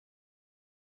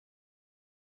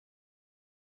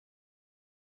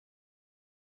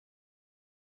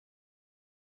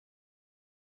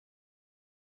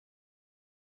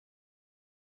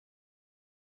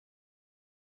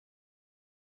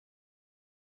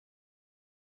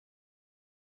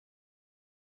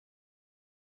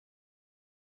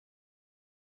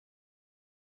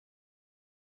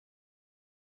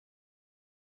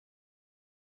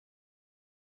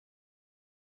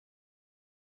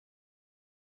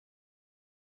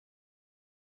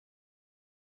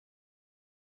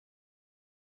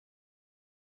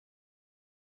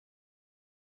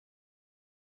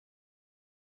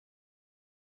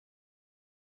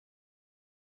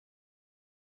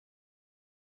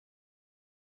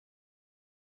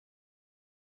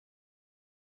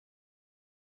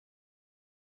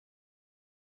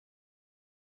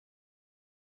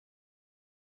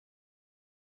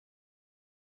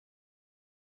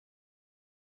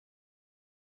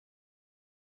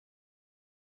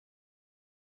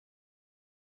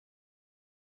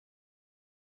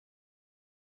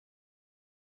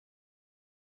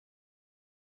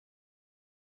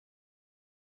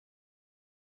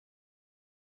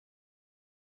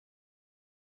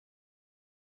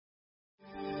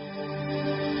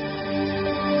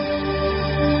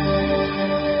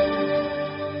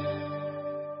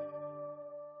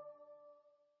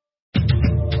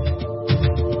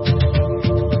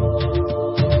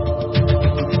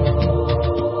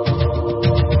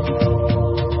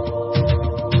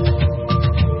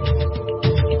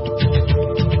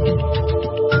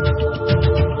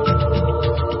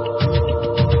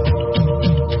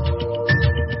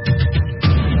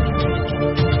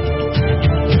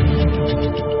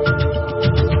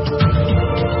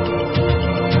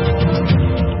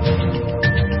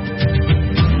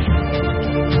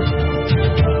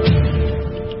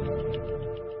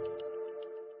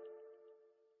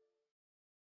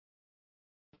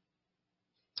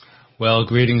Well,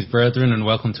 greetings, brethren, and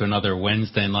welcome to another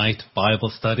Wednesday night Bible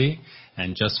study.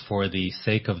 And just for the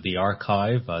sake of the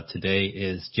archive, today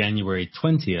is January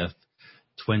 20th,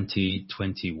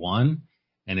 2021,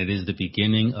 and it is the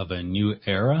beginning of a new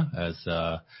era as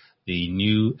the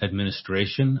new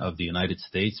administration of the United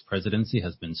States presidency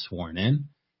has been sworn in,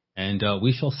 and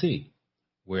we shall see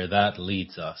where that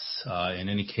leads us. In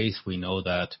any case, we know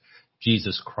that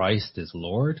Jesus Christ is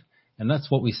Lord, and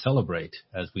that's what we celebrate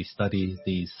as we study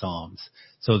these Psalms.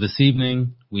 So this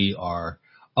evening, we are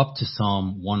up to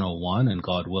Psalm 101, and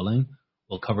God willing,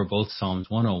 we'll cover both Psalms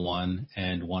 101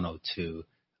 and 102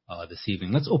 this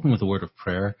evening. Let's open with a word of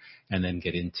prayer and then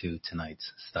get into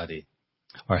tonight's study.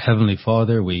 Our Heavenly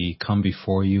Father, we come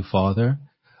before you, Father,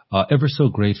 ever so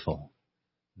grateful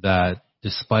that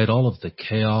despite all of the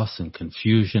chaos and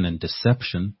confusion and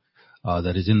deception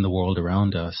that is in the world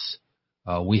around us,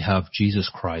 we have Jesus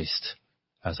Christ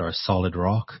as our solid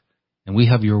rock, and we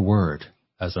have your word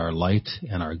as our light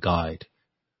and our guide.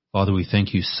 Father, we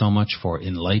thank you so much for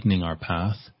enlightening our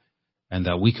path, and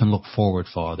that we can look forward,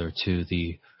 Father, to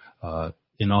the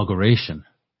inauguration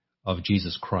of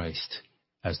Jesus Christ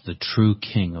as the true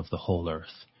King of the whole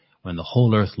earth, when the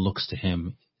whole earth looks to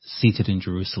him seated in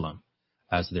Jerusalem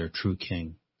as their true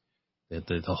King,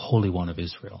 the Holy One of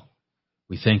Israel.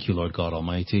 We thank you, Lord God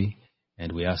Almighty,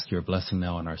 and we ask your blessing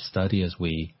now on our study as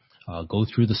we go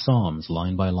through the Psalms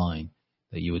line by line,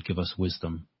 that you would give us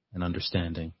wisdom and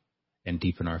understanding and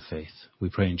deepen our faith. We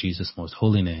pray in Jesus' most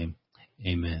holy name.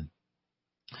 Amen.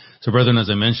 So, brethren,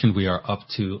 as I mentioned, we are up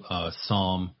to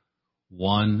Psalm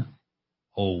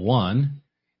 101.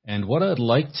 And what I'd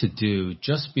like to do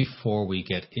just before we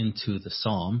get into the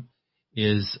Psalm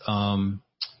is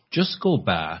just go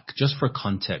back, just for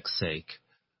context sake.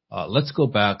 Let's go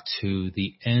back to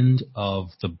the end of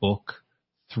the book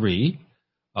 3,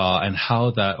 and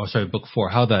book 4,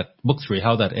 book 3,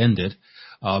 how that ended,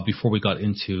 before we got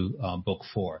into book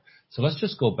 4. So let's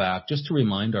just go back just to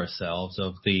remind ourselves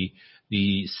of the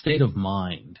state of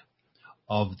mind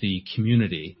of the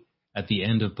community at the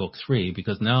end of book 3,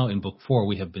 because now in book 4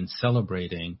 we have been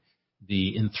celebrating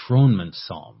the enthronement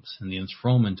Psalms and the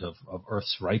enthronement of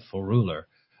Earth's rightful ruler,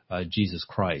 Jesus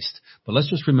Christ. But let's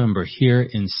just remember here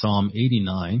in Psalm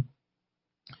 89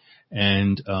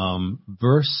 and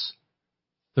verse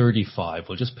 35,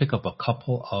 we'll just pick up a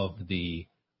couple of the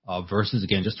verses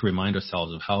again just to remind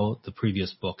ourselves of how the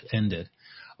previous book ended.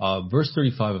 Verse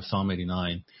 35 of Psalm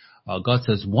 89, God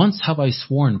says, "Once have I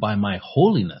sworn by my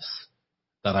holiness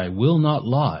that I will not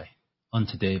lie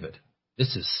unto David."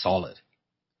 This is solid.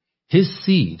 "His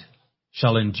seed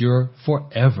shall endure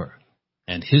forever,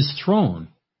 and his throne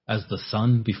as the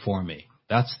sun before me."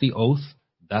 That's the oath.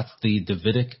 That's the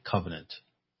Davidic covenant.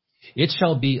 "It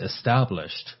shall be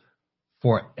established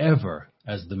forever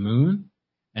as the moon,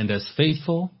 and as a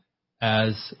faithful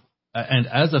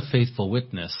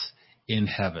witness in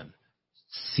heaven."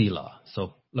 Selah.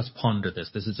 So let's ponder this.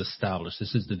 This is established.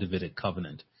 This is the Davidic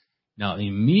covenant. Now,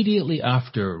 immediately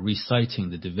after reciting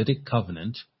the Davidic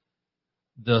covenant,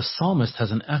 the psalmist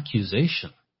has an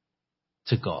accusation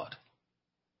to God.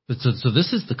 So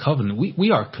this is the covenant.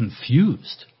 We are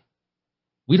confused.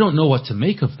 We don't know what to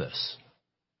make of this,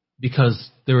 because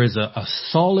there is a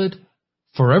solid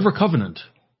forever covenant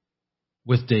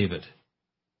with David.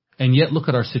 And yet look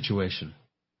at our situation.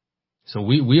 So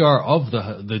we are of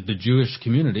the Jewish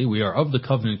community. We are of the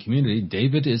covenant community.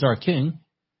 David is our king.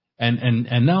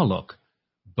 And now look,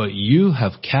 "But you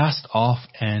have cast off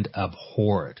and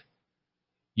abhorred.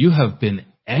 You have been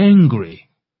angry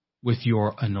with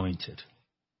your anointed.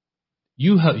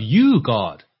 You,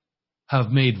 God,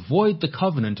 have made void the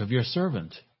covenant of your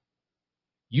servant.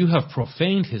 You have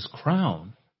profaned his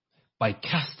crown by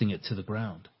casting it to the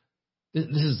ground."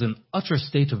 This is an utter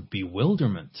state of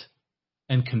bewilderment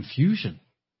and confusion.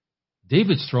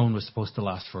 David's throne was supposed to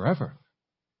last forever,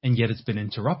 and yet it's been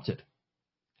interrupted.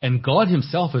 And God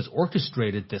himself has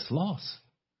orchestrated this loss.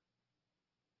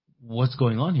 What's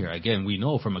going on here? Again, we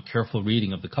know from a careful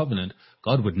reading of the covenant,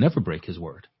 God would never break his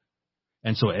word.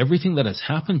 And so everything that has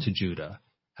happened to Judah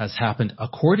has happened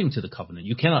according to the covenant.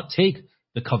 You cannot take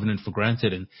the covenant for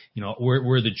granted and,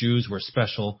 we're the Jews, we're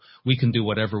special, we can do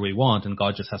whatever we want, and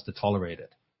God just has to tolerate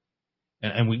it.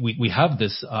 And we have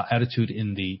this attitude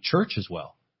in the church as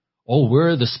well. Oh,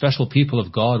 we're the special people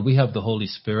of God. We have the Holy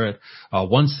Spirit.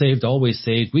 Once saved, always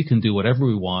saved. We can do whatever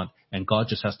we want, and God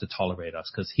just has to tolerate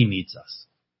us because he needs us.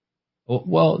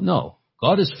 Well, no.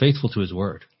 God is faithful to his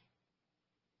word.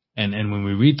 And when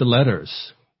we read the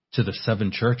letters to the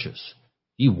 7 churches,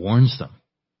 he warns them,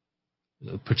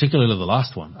 particularly the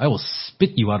last one, "I will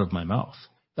spit you out of my mouth."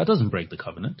 That doesn't break the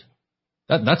covenant.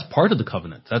 That's part of the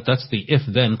covenant. That's the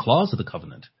if-then clause of the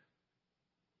covenant.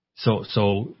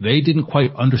 So they didn't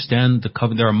quite understand the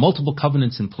covenant. There are multiple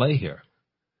covenants in play here.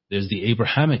 There's the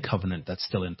Abrahamic covenant that's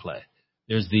still in play.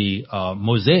 There's the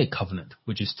Mosaic covenant,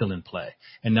 which is still in play.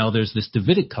 And now there's this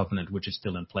Davidic covenant, which is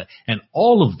still in play. And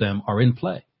all of them are in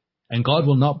play. And God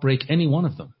will not break any one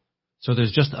of them. So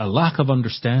there's just a lack of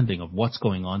understanding of what's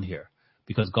going on here,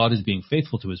 because God is being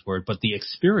faithful to his word. But the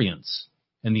experience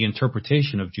and the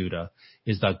interpretation of Judah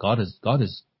is that God has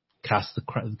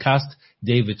cast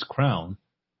David's crown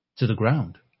to the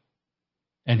ground.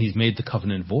 And he's made the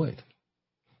covenant void.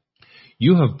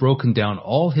 You have broken down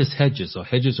all his hedges. So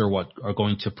hedges are what are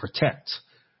going to protect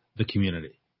the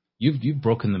community. You've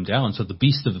broken them down so the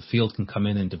beast of the field can come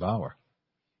in and devour.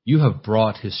 You have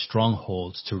brought his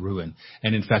strongholds to ruin.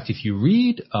 And in fact, if you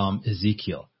read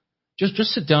Ezekiel, just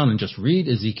sit down and just read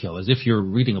Ezekiel as if you're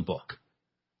reading a book.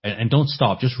 And don't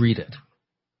stop, just read it.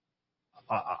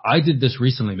 I did this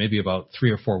recently, maybe about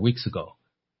 3 or 4 weeks ago.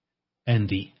 And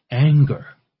the anger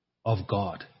of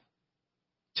God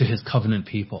to his covenant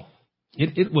people.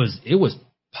 It was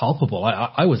palpable.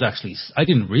 I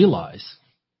didn't realize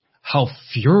how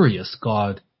furious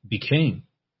God became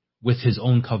with his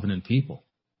own covenant people.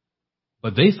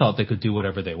 But they thought they could do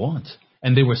whatever they want.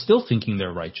 And they were still thinking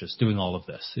they're righteous, doing all of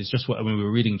this. It's just when we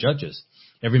were reading Judges,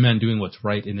 every man doing what's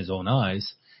right in his own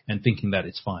eyes and thinking that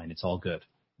it's fine, it's all good.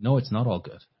 No, it's not all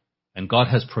good. And God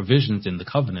has provisions in the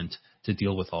covenant to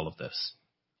deal with all of this.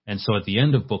 And so at the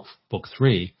end of book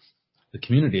 3, the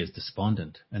community is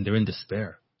despondent and they're in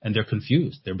despair and they're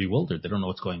confused. They're bewildered. They don't know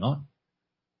what's going on.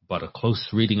 But a close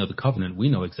reading of the covenant, we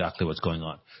know exactly what's going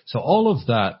on. So all of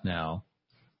that now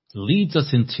leads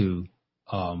us into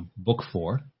book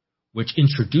 4, which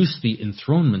introduced the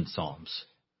enthronement psalms,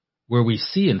 where we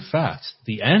see, in fact,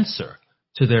 the answer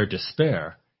to their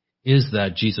despair is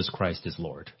that Jesus Christ is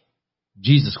Lord.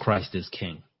 Jesus Christ is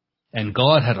King. And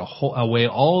God had a way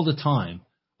all the time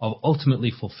of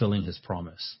ultimately fulfilling his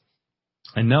promise.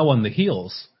 And now on the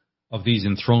heels of these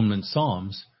enthronement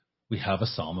psalms, we have a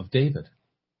Psalm of David.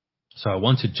 So I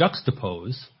want to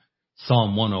juxtapose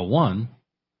Psalm 101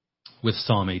 with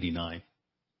Psalm 89.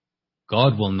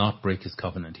 God will not break his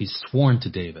covenant. He's sworn to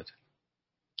David.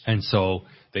 And so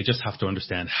they just have to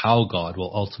understand how God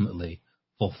will ultimately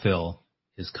fulfill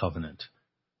his covenant.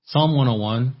 Psalm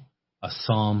 101, a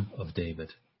Psalm of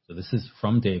David. So this is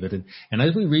from David. And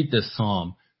as we read this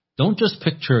psalm, don't just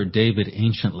picture David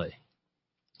anciently.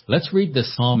 Let's read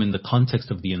this psalm in the context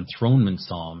of the enthronement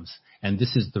psalms, and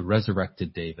this is the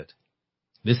resurrected David.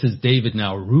 This is David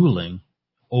now ruling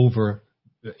over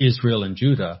Israel and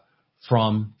Judah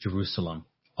from Jerusalem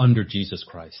under Jesus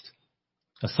Christ.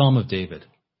 A Psalm of David.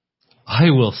 I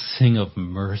will sing of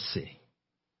mercy.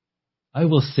 I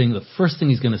will sing, the first thing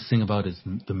he's going to sing about is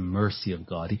the mercy of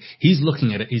God. He's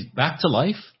looking at it. He's back to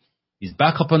life. He's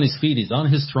back up on his feet. He's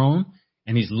on his throne,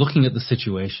 and he's looking at the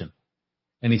situation.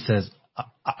 And he says,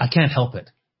 I can't help it.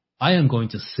 I am going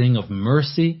to sing of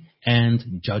mercy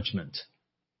and judgment.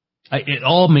 It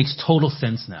all makes total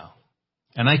sense now.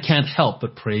 And I can't help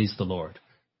but praise the Lord.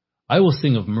 I will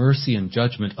sing of mercy and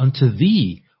judgment. Unto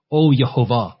thee, O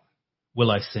Yehovah,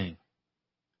 will I sing.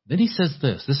 Then he says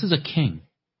this. This is a king.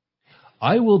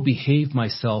 I will behave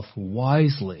myself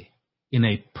wisely in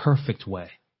a perfect way.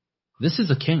 This is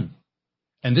a king.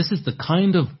 And this is the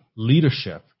kind of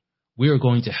leadership we are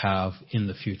going to have in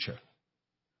the future.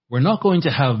 We're not going to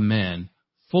have men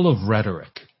full of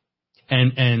rhetoric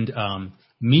and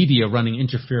media running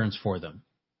interference for them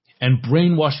and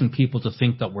brainwashing people to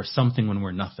think that we're something when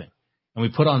we're nothing. And we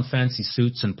put on fancy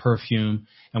suits and perfume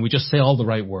and we just say all the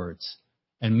right words.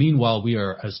 And meanwhile, we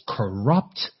are as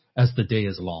corrupt as the day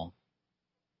is long.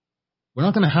 We're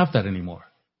not going to have that anymore.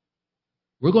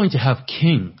 We're going to have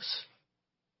kings,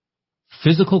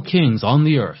 physical kings on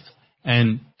the earth,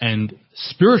 and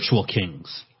spiritual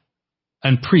kings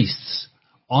and priests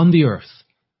on the earth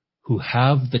who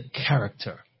have the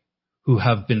character, who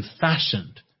have been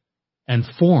fashioned and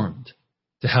formed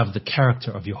to have the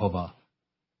character of Jehovah.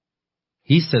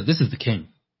 He said, this is the king.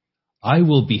 I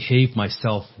will behave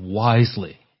myself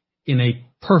wisely in a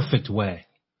perfect way.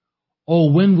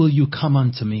 Oh, when will you come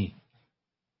unto me?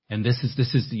 And this is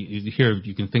here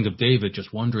you can think of David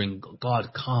just wondering, God,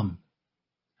 come.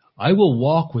 I will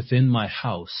walk within my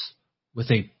house with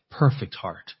a perfect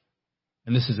heart.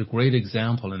 And this is a great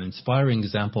example, an inspiring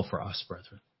example for us,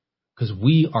 brethren, because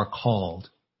we are called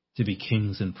to be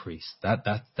kings and priests.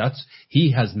 That's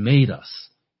he has made us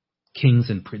kings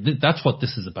and priests. That's what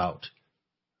this is about.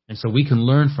 And so we can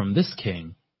learn from this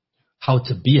king how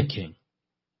to be a king,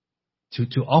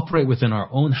 to operate within our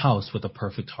own house with a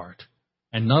perfect heart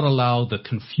and not allow the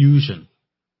confusion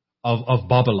of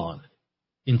Babylon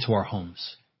into our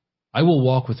homes. I will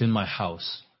walk within my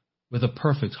house with a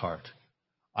perfect heart.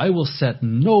 I will set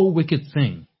no wicked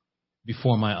thing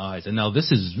before my eyes. And now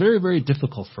this is very, very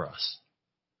difficult for us.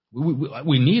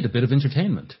 We need a bit of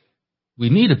entertainment. We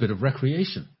need a bit of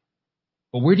recreation.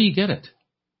 But where do you get it?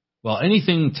 Well,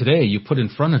 anything today you put in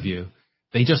front of you,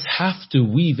 they just have to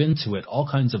weave into it all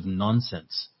kinds of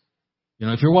nonsense. You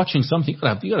know, if you're watching something, you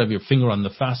gotta have your finger on the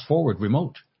fast forward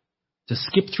remote to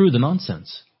skip through the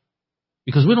nonsense.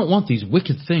 Because we don't want these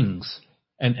wicked things.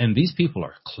 And these people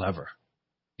are clever.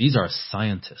 These are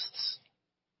scientists.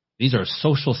 These are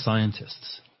social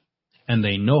scientists. And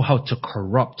they know how to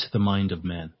corrupt the mind of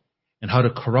men and how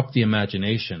to corrupt the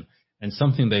imagination. And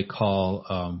something they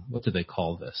call, what do they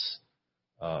call this?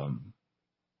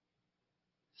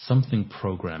 Something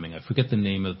programming. I forget the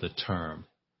name of the term,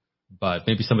 but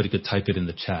maybe somebody could type it in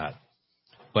the chat.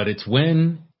 But it's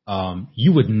when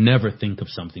you would never think of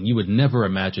something. You would never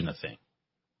imagine a thing.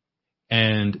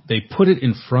 And they put it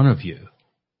in front of you.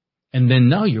 And then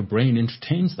now your brain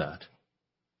entertains that.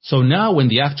 So now when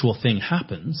the actual thing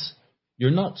happens, you're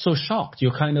not so shocked.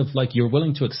 You're kind of like you're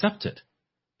willing to accept it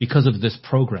because of this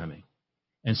programming.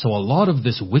 And so a lot of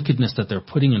this wickedness that they're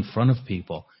putting in front of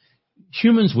people,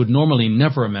 humans would normally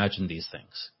never imagine these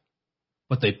things.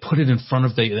 But they put it in front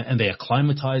of and they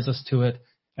acclimatize us to it.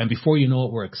 And before you know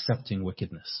it, we're accepting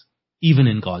wickedness, even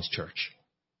in God's church.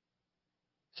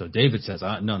 So David says,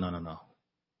 no.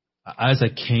 As a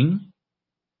king,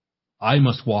 I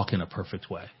must walk in a perfect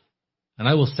way. And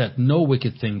I will set no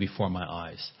wicked thing before my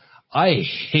eyes. I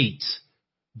hate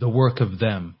the work of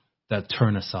them that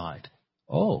turn aside.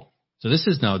 Oh, so this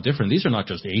is now different. These are not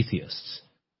just atheists.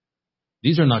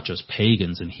 These are not just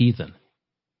pagans and heathen.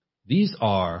 These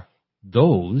are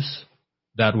those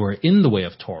that were in the way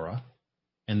of Torah,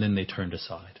 and then they turned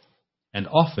aside. And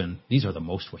often, these are the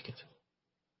most wicked.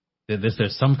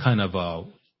 There's some kind of a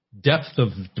depth of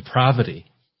depravity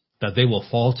that they will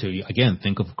fall to. Again,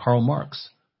 think of Karl Marx,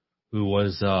 who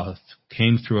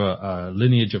came through a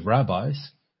lineage of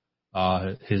rabbis.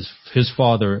 His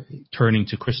father turning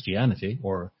to Christianity,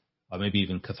 or maybe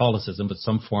even Catholicism, but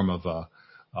some form of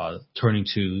turning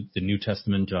to the New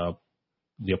Testament,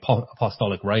 the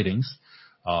apostolic writings,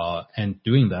 and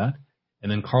doing that.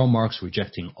 And then Karl Marx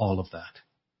rejecting all of that.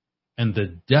 And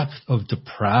the depth of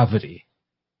depravity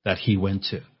that he went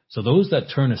to. So those that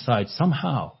turn aside,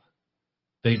 somehow,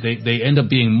 they end up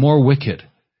being more wicked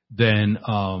than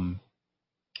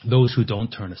those who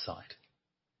don't turn aside.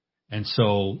 And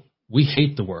so we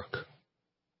hate the work.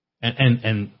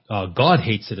 And God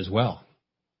hates it as well.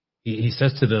 He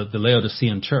says to the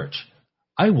Laodicean church,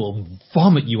 I will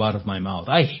vomit you out of my mouth.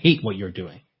 I hate what you're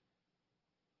doing.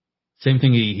 Same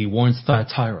thing he warns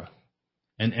Thyatira.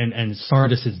 And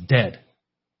Sardis is dead.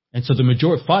 And so the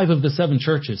majority, 5 of the 7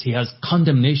 churches, he has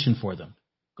condemnation for them.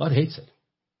 God hates it.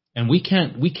 And we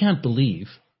can't believe,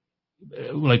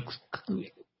 like,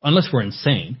 unless we're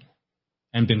insane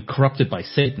and been corrupted by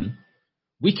Satan,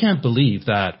 we can't believe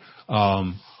that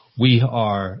we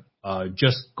are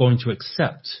just going to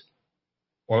accept,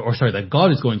 that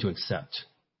God is going to accept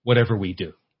whatever we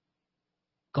do.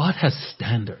 God has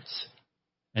standards.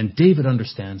 And David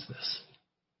understands this.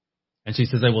 And so he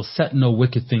says, I will set no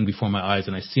wicked thing before my eyes.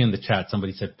 And I see in the chat,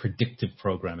 somebody said predictive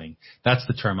programming. That's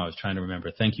the term I was trying to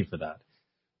remember. Thank you for that.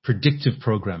 Predictive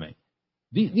programming.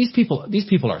 These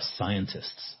people are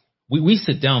scientists. We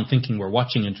sit down thinking we're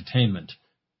watching entertainment.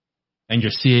 And you're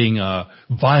seeing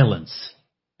violence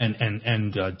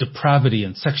and depravity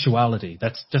and sexuality.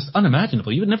 That's just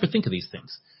unimaginable. You would never think of these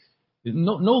things.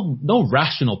 No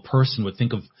rational person would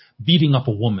think of beating up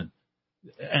a woman.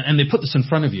 And they put this in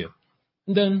front of you.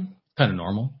 And then, kind of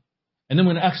normal. And then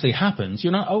when it actually happens,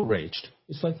 you're not outraged.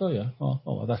 It's like, oh yeah,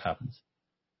 well, that happens.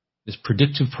 This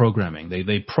predictive programming.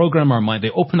 They program our mind.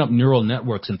 They open up neural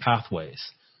networks and pathways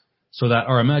so that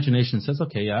our imagination says,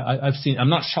 okay, yeah, I'm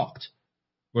not shocked.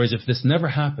 Whereas if this never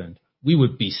happened, we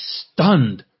would be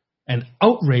stunned and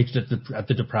outraged at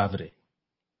the depravity.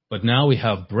 But now we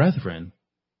have brethren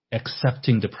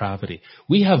accepting depravity.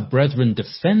 We have brethren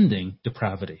defending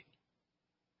depravity.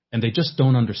 And they just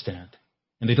don't understand.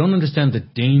 And they don't understand the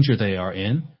danger they are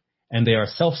in, and they are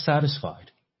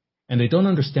self-satisfied. And they don't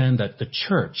understand that the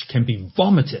church can be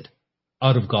vomited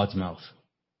out of God's mouth.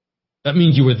 That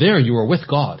means you were there, you were with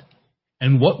God.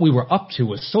 And what we were up to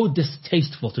was so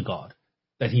distasteful to God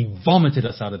that he vomited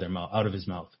us out of his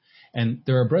mouth. And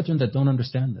there are brethren that don't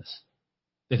understand this.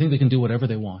 They think they can do whatever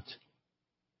they want.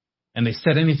 And they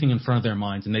set anything in front of their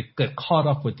minds, and they get caught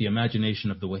up with the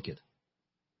imagination of the wicked.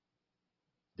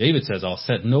 David says, I'll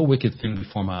set no wicked thing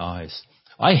before my eyes.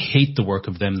 I hate the work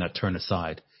of them that turn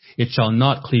aside. It shall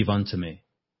not cleave unto me.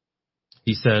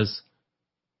 He says,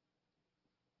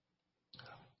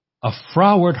 A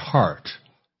froward heart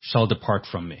shall depart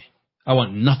from me. I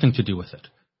want nothing to do with it.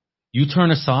 You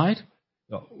turn aside.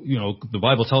 The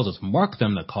Bible tells us, mark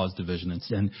them that cause division.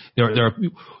 And there are,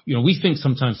 we think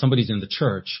sometimes somebody's in the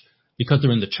church, because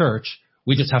they're in the church,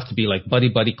 we just have to be like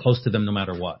buddy close to them no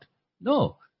matter what.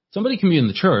 No. Somebody can be in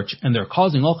the church and they're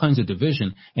causing all kinds of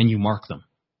division, and you mark them.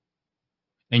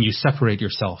 And you separate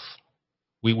yourself.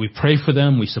 We pray for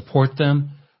them, we support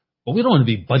them, but we don't want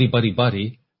to be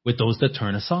buddy with those that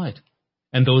turn aside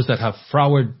and those that have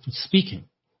froward speaking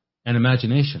and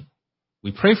imagination.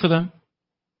 We pray for them,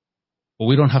 but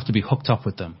we don't have to be hooked up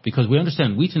with them, because we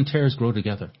understand wheat and tares grow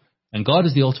together, and God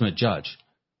is the ultimate judge.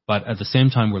 But at the same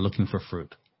time, we're looking for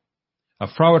fruit. A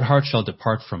froward heart shall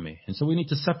depart from me. And so we need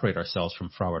to separate ourselves from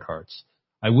froward hearts.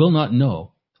 I will not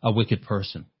know a wicked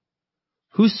person.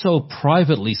 Whoso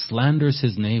privately slanders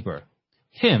his neighbor,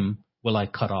 him will I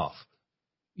cut off.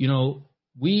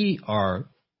 We are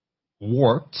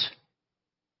warped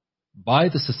by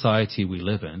the society we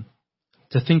live in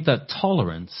to think that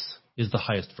tolerance is the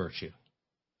highest virtue.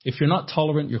 If you're not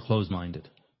tolerant, you're closed-minded.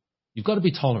 You've got to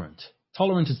be tolerant.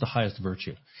 Tolerant is the highest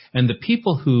virtue. And the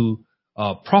people who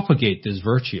propagate this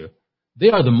virtue, they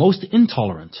are the most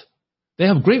intolerant. They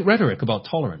have great rhetoric about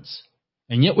tolerance.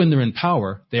 And yet when they're in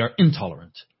power, they are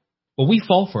intolerant. But we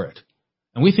fall for it.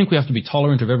 And we think we have to be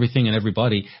tolerant of everything and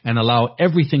everybody and allow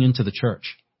everything into the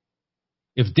church.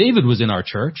 If David was in our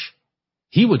church,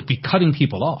 he would be cutting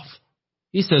people off.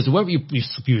 He says, whoever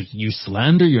you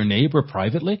slander your neighbor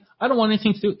privately, I don't want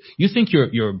anything to do. You think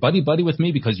you're buddy with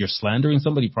me because you're slandering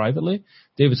somebody privately?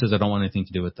 David says, I don't want anything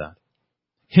to do with that.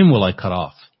 Him will I cut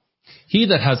off. He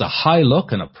that has a high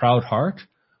look and a proud heart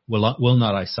will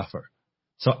not I suffer.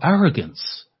 So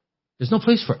arrogance, there's no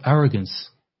place for arrogance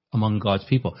among God's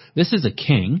people. This is a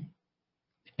king,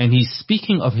 and he's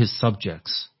speaking of his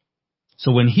subjects.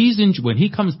 So when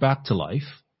he comes back to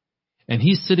life, and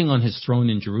he's sitting on his throne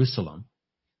in Jerusalem,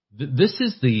 this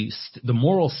is the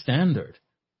moral standard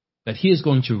that he is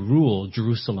going to rule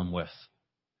Jerusalem with.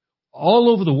 All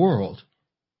over the world,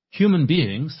 human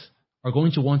beings are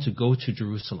going to want to go to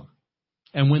Jerusalem.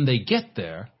 And when they get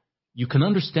there, you can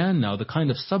understand now the kind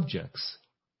of subjects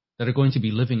that are going to be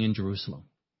living in Jerusalem.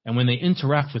 And when they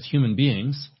interact with human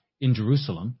beings in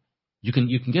Jerusalem, you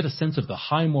can get a sense of the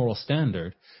high moral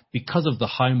standard because of the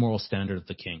high moral standard of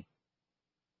the king.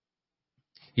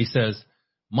 He says,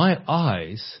 my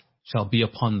eyes shall be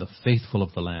upon the faithful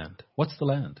of the land. What's the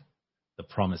land? The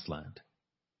promised land.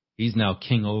 He's now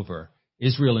king over.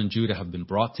 Israel and Judah have been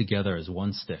brought together as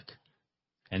one stick.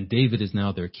 And David is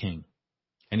now their king.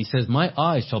 And he says, my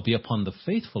eyes shall be upon the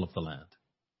faithful of the land.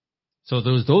 So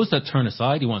those that turn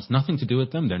aside, he wants nothing to do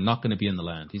with them. They're not going to be in the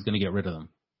land. He's going to get rid of them.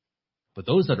 But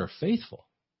those that are faithful,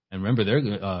 and remember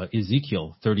there,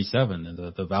 Ezekiel 37,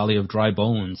 and the valley of dry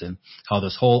bones, and how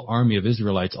this whole army of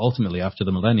Israelites ultimately after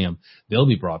the millennium, they'll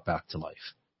be brought back to life.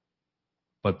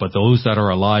 But those that are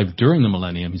alive during the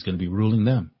millennium, he's going to be ruling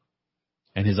them.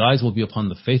 And his eyes will be upon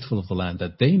the faithful of the land,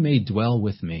 that they may dwell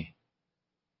with me.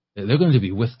 They're going to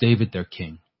be with David, their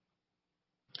king.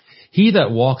 He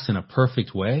that walks in a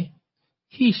perfect way,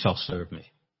 he shall serve me.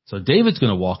 So David's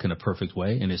going to walk in a perfect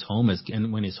way in his home.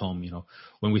 And when his home,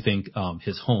 when we think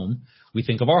his home, we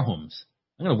think of our homes.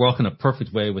 I'm going to walk in a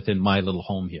perfect way within my little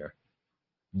home here.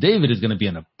 David is going to be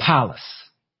in a palace,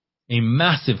 a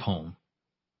massive home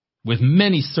with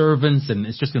many servants, and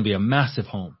it's just going to be a massive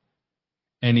home.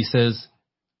 And he says,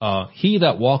 he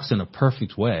that walks in a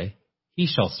perfect way, he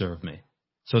shall serve me.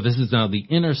 So this is now the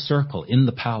inner circle in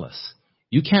the palace.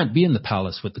 You can't be in the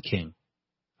palace with the king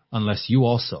unless you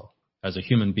also, as a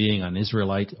human being, an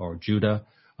Israelite or Judah,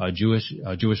 a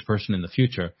Jewish person in the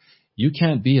future, you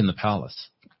can't be in the palace,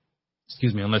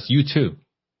 unless you too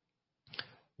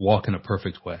walk in a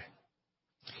perfect way.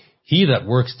 He that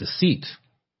works deceit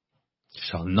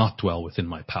shall not dwell within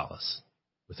my palace,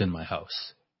 within my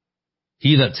house.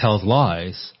 He that tells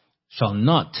lies shall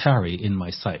not tarry in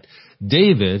my sight.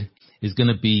 David is going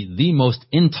to be the most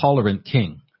intolerant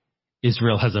king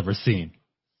Israel has ever seen,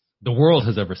 the world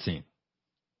has ever seen.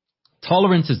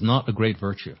 Tolerance is not a great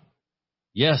virtue.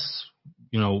 Yes,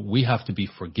 we have to be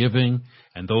forgiving,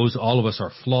 and all of us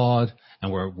are flawed,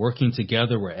 and we're working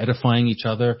together, we're edifying each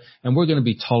other, and we're going to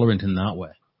be tolerant in that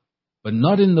way. But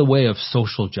not in the way of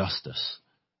social justice,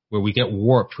 where we get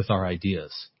warped with our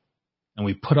ideas, and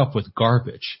we put up with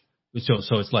garbage.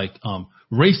 So it's like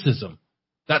racism.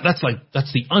 That's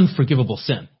the unforgivable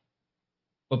sin.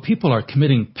 But people are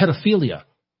committing pedophilia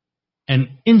and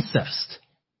incest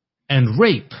and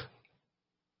rape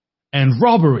and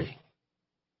robbery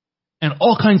and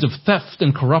all kinds of theft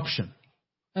and corruption.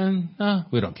 And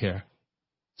we don't care.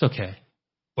 It's okay.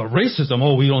 But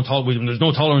racism, we don't tolerate, there's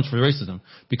no tolerance for racism,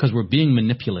 because we're being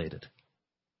manipulated.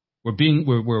 We're being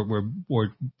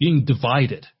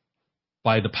divided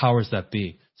by the powers that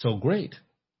be. So great.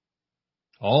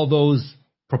 All those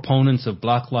proponents of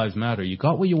Black Lives Matter, you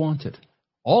got what you wanted.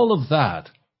 All of that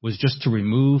was just to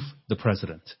remove the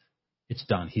president. It's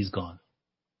done. He's gone.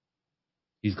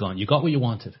 He's gone. You got what you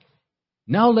wanted.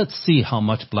 Now let's see how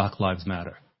much Black Lives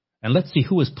Matter. And let's see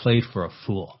who was played for a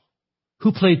fool.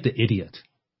 Who played the idiot?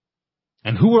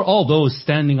 And who were all those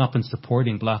standing up and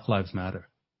supporting Black Lives Matter?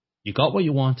 You got what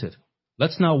you wanted.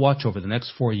 Let's now watch over the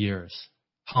next 4 years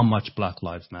how much Black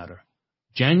Lives Matter.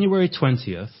 January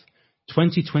 20th,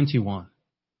 2021.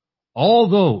 All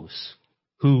those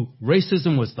who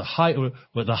racism was the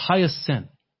highest sin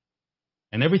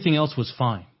and everything else was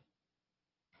fine.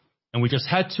 And we just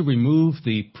had to remove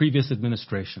the previous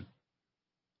administration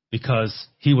because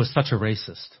he was such a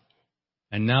racist.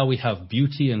 And now we have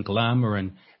beauty and glamour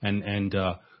and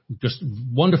just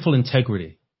wonderful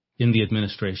integrity in the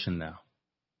administration now.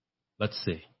 Let's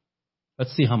see.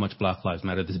 Let's see how much Black Lives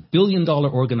Matter. This $1 billion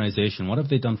organization, what have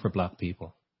they done for black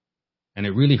people? And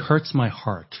it really hurts my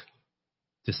heart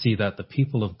to see that the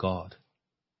people of God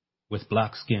with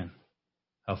black skin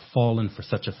have fallen for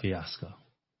such a fiasco.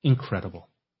 Incredible.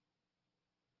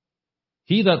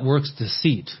 He that works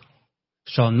deceit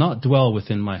shall not dwell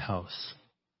within my house,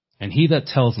 and he that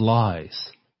tells lies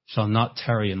shall not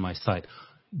tarry in my sight.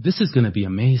 This is going to be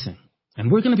amazing.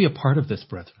 And we're going to be a part of this,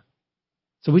 brethren.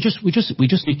 So we just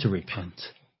need to repent.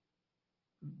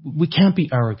 We can't be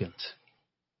arrogant.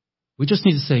 We just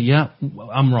need to say, yeah,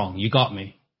 I'm wrong. You got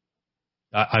me.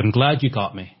 I'm glad you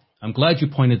got me. I'm glad you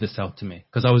pointed this out to me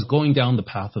because I was going down the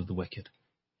path of the wicked.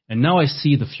 And now I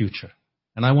see the future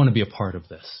and I want to be a part of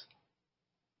this.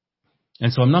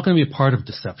 And so I'm not going to be a part of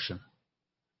deception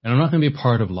and I'm not going to be a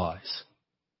part of lies.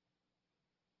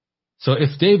 So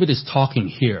if David is talking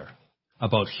here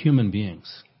about human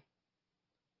beings,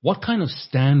 what kind of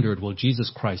standard will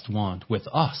Jesus Christ want with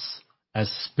us as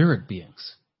spirit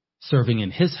beings serving in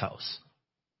his house?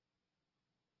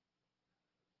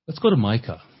 Let's go to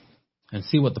Micah and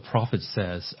see what the prophet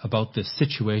says about this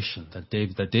situation that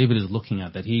David is looking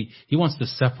at, that he wants to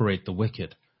separate the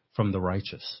wicked from the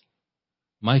righteous.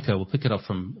 Micah, we'll pick it up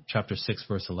from chapter 6,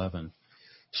 verse 11.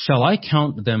 Shall I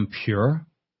count them pure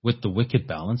with the wicked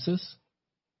balances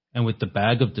and with the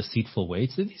bag of deceitful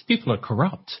weights? These people are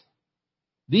corrupt.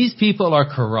 These people are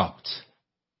corrupt.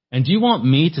 And do you want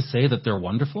me to say that they're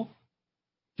wonderful?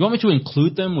 Do you want me to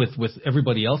include them with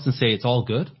everybody else and say it's all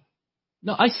good?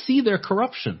 No, I see their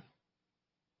corruption.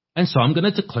 And so I'm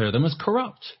going to declare them as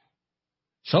corrupt.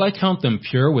 Shall I count them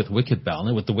pure with the wicked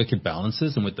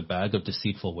balances and with the bag of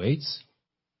deceitful weights?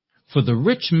 For the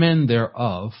rich men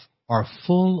thereof are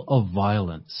full of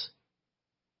violence.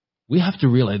 We have to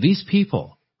realize these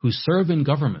people who serve in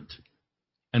government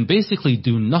and basically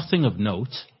do nothing of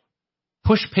note,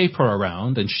 push paper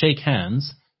around and shake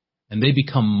hands, and they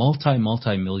become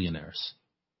multi-millionaires.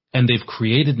 And they've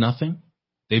created nothing.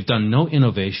 They've done no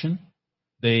innovation.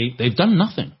 They've done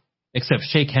nothing except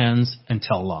shake hands and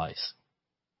tell lies.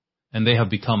 And they have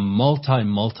become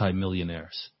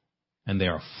multi-millionaires. And they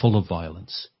are full of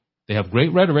violence. They have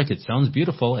great rhetoric. It sounds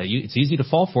beautiful. It's easy to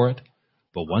fall for it.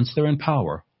 But once they're in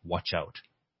power, watch out.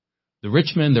 The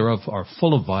rich men thereof are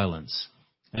full of violence,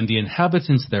 and the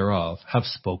inhabitants thereof have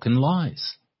spoken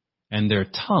lies, and their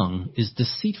tongue is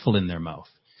deceitful in their mouth.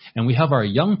 And we have our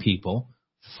young people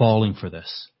falling for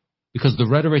this, because the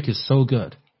rhetoric is so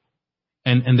good.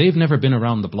 And they've never been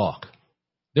around the block.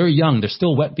 They're young, they're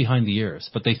still wet behind the ears,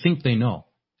 but they think they know,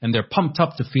 and they're pumped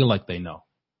up to feel like they know.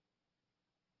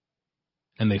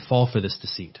 And they fall for this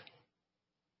deceit.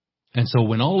 And so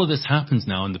when all of this happens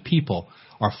now, and the people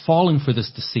are falling for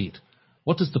this deceit,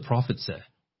 what does the prophet say?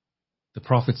 The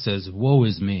prophet says, woe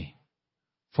is me,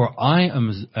 for I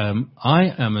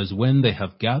am as when they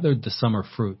have gathered the summer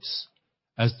fruits,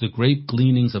 as the grape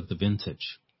gleanings of the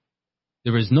vintage.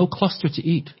 There is no cluster to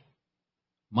eat.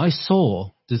 My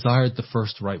soul desired the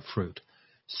first ripe fruit.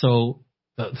 So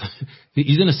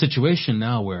he's in a situation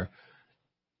now where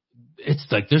it's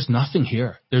like there's nothing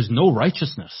here. There's no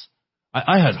righteousness.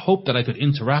 I had hoped that I could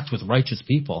interact with righteous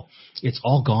people. It's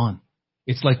all gone.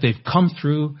 It's like they've come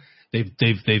through, they've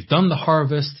done the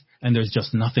harvest, and there's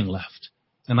just nothing left.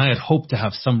 And I had hoped to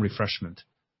have some refreshment.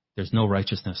 There's no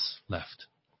righteousness left.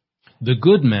 The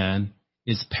good man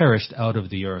is perished out of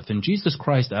the earth. And Jesus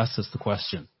Christ asks us the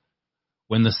question,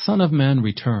 when the Son of Man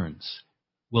returns,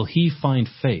 will he find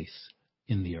faith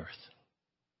in the earth?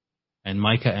 And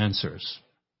Micah answers,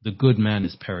 the good man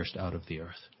is perished out of the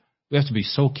earth. We have to be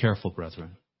so careful,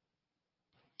 brethren.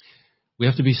 We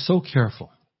have to be so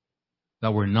careful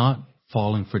that we're not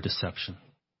falling for deception.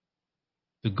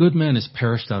 The good man is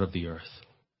perished out of the earth.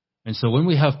 And so when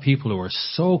we have people who are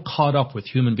so caught up with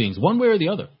human beings, one way or the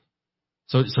other.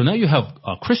 So now you have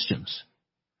Christians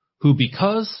who,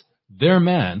 because their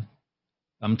man,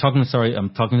 I'm talking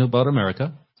about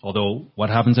America, although what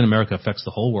happens in America affects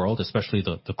the whole world, especially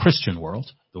the Christian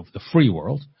world, the free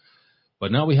world.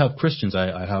 But now we have Christians.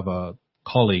 I have a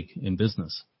colleague in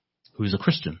business who's a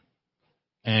Christian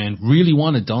and really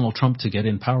wanted Donald Trump to get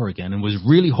in power again and was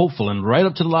really hopeful and right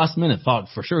up to the last minute thought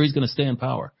for sure he's going to stay in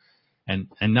power. And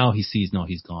now he sees, no,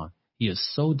 he's gone. He is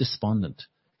so despondent.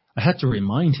 I had to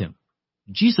remind him,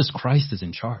 Jesus Christ is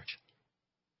in charge.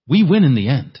 We win in the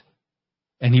end.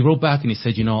 And he wrote back and he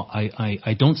said,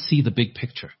 I don't see the big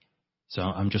picture. So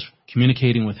I'm just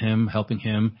communicating with him, helping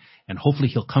him, and hopefully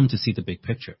he'll come to see the big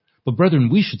picture. But brethren,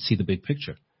 we should see the big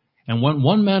picture. And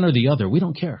one man or the other, we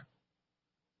don't care.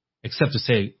 Except to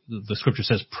say, the scripture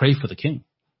says, pray for the king,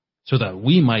 so that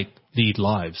we might lead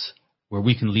lives where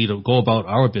we can go about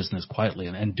our business quietly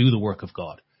and do the work of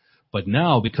God. But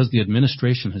now, because the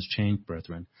administration has changed,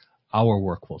 brethren, our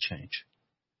work will change.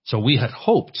 So we had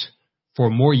hoped for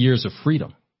more years of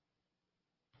freedom.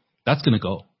 That's going to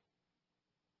go.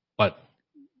 But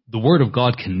the word of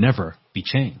God can never be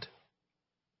chained.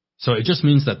 So it just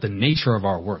means that the nature of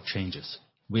our work changes.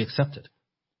 We accept it.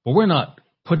 But we're not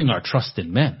putting our trust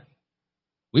in men.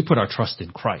 We put our trust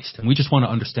in Christ. And we just want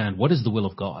to understand what is the will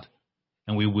of God.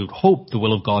 And we would hope the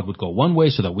will of God would go one way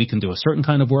so that we can do a certain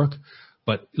kind of work,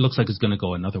 but it looks like it's going to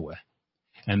go another way.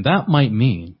 And that might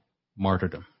mean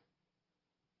martyrdom.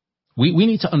 We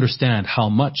need to understand how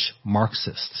much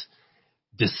Marxists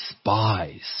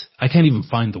despise. I can't even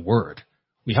find the word.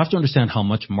 We have to understand how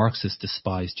much Marxists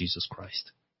despise Jesus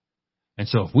Christ. And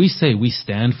so if we say we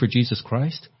stand for Jesus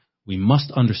Christ, we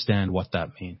must understand what that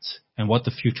means and what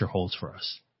the future holds for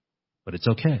us. But it's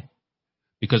okay.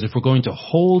 Because if we're going to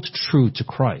hold true to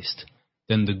Christ,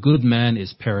 then the good man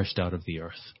is perished out of the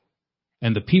earth.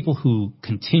 And the people who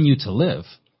continue to live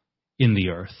in the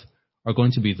earth are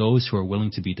going to be those who are willing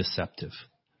to be deceptive,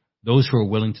 those who are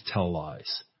willing to tell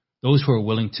lies, those who are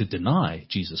willing to deny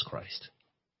Jesus Christ.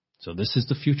 So this is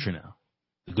the future now.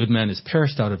 The good man is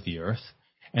perished out of the earth,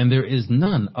 and there is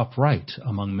none upright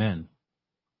among men.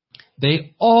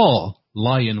 They all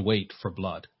lie in wait for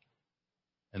blood.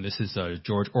 And this is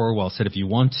George Orwell said, if you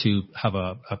want to have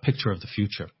a picture of the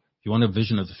future, if you want a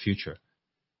vision of the future,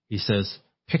 he says,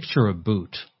 picture a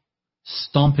boot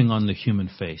stomping on the human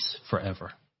face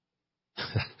forever.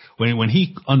 When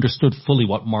he understood fully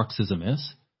what Marxism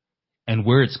is and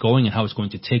where it's going and how it's going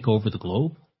to take over the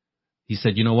globe, he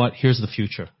said, you know what? Here's the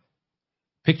future.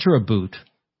 Picture a boot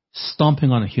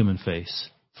stomping on a human face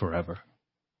forever.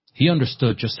 He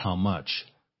understood just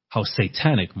how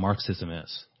satanic Marxism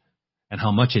is and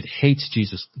how much it hates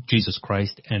Jesus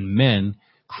Christ and men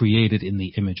created in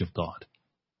the image of God.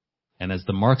 And as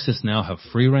the Marxists now have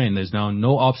free reign, there's now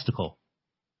no obstacle.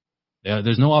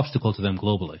 There's no obstacle to them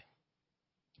globally.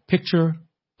 Picture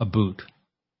a boot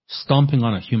stomping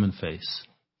on a human face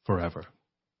forever.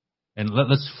 And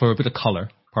let's, for a bit of color,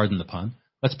 pardon the pun,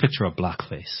 let's picture a black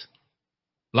face.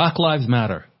 Black lives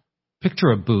matter.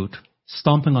 Picture a boot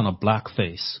stomping on a black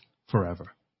face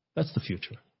forever. That's the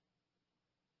future.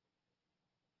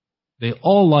 They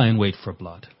all lie in wait for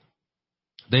blood.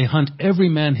 They hunt every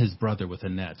man his brother with a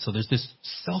net. So there's this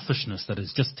selfishness that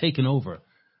has just taken over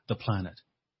the planet.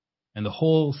 And the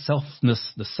whole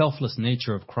the selfless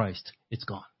nature of Christ, it's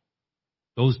gone.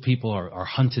 Those people are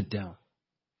hunted down.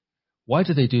 Why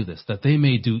do they do this? That they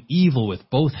may do evil with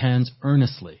both hands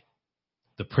earnestly.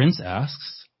 The prince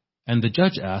asks, and the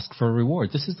judge asks for a reward.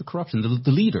 This is the corruption.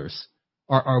 The leaders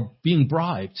are being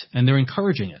bribed, and they're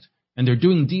encouraging it. And they're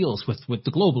doing deals with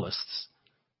the globalists.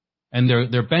 And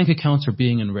their bank accounts are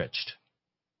being enriched.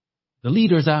 The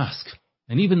leaders ask,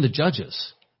 and even the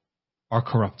judges are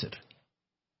corrupted.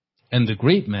 And the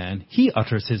great man, he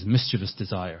utters his mischievous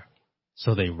desire.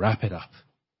 So they wrap it up.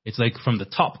 It's like from the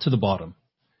top to the bottom.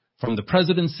 From the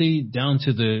presidency down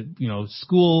to the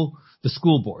school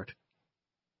board.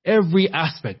 Every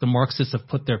aspect the Marxists have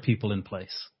put their people in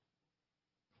place.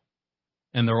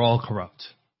 And they're all corrupt.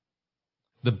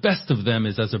 The best of them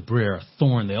is as a briar, a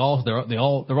thorn. They're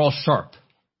all sharp.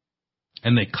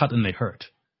 And they cut and they hurt.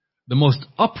 The most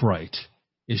upright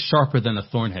is sharper than a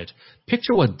thorn hedge.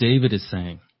 Picture what David is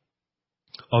saying.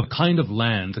 Of kind of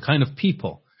land, the kind of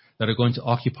people that are going to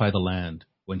occupy the land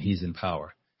when he's in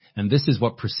power. And this is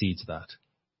what precedes that.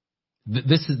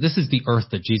 This is the earth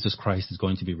that Jesus Christ is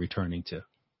going to be returning to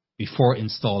before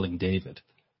installing David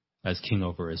as king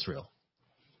over Israel.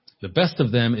 The best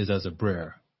of them is as a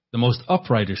briar. The most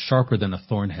upright is sharper than a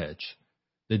thorn hedge.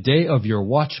 The day of your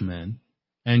watchmen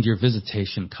and your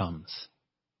visitation comes.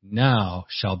 Now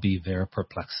shall be their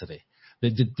perplexity.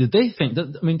 Did they think,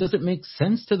 does it make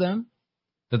sense to them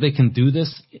that they can do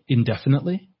this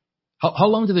indefinitely? How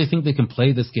long do they think they can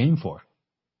play this game for?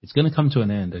 It's going to come to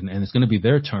an end, and it's going to be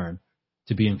their turn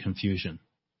to be in confusion.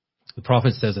 The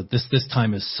prophet says that this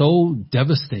time is so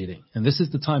devastating, and this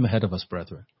is the time ahead of us,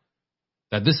 brethren,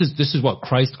 that this is what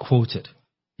Christ quoted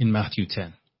in Matthew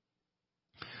 10.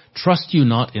 Trust you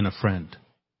not in a friend,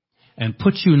 and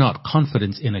put you not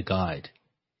confidence in a guide.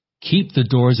 Keep the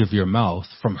doors of your mouth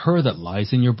from her that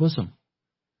lies in your bosom.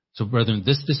 So, brethren,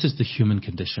 this is the human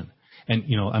condition. And,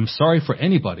 I'm sorry for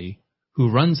anybody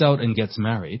who runs out and gets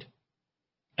married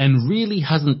and really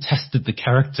hasn't tested the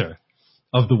character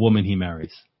of the woman he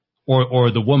marries,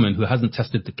 or the woman who hasn't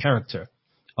tested the character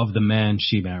of the man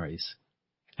she marries,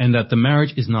 and that the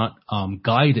marriage is not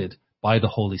guided by the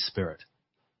Holy Spirit,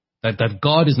 that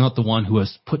God is not the one who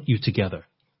has put you together,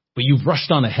 but you've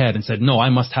rushed on ahead and said, no, I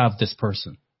must have this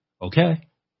person. Okay.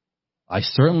 I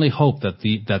certainly hope that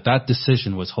that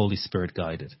decision was Holy Spirit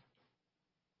guided,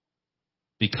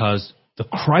 because the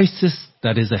crisis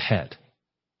that is ahead,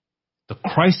 the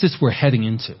crisis we're heading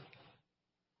into,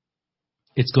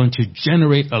 it's going to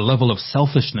generate a level of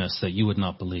selfishness that you would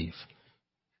not believe.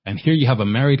 And here you have a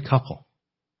married couple,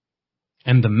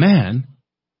 and the man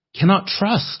cannot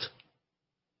trust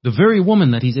the very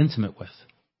woman that he's intimate with.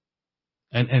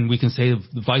 And we can say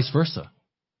vice versa.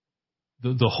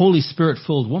 The Holy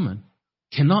Spirit-filled woman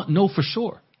cannot know for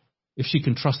sure if she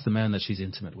can trust the man that she's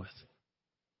intimate with.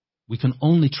 We can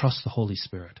only trust the Holy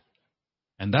Spirit.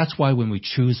 And that's why when we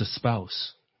choose a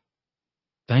spouse,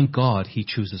 thank God he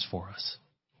chooses for us.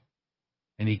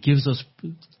 And he gives us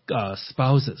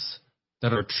spouses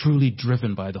that are truly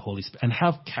driven by the Holy Spirit and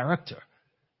have character.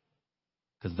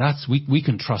 Because we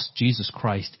can trust Jesus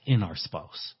Christ in our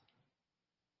spouse.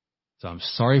 So I'm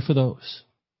sorry for those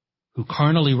who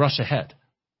carnally rush ahead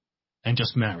and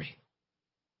just marry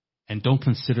and don't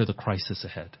consider the crisis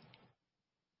ahead.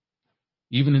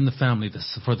 Even in the family,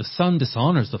 for the son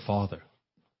dishonors the father.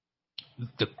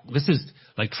 This is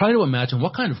like, try to imagine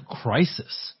what kind of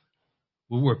crisis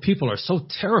where people are so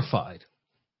terrified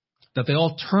that they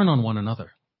all turn on one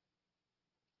another.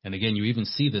 And again, you even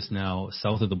see this now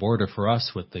south of the border for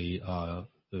us with the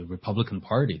Republican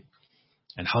Party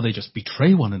and how they just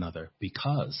betray one another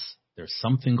because there's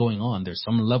something going on. There's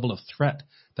some level of threat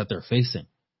that they're facing,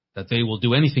 that they will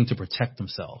do anything to protect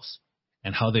themselves,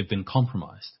 and how they've been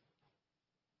compromised.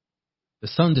 The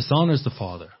son dishonors the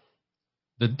father.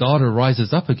 The daughter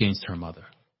rises up against her mother.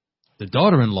 The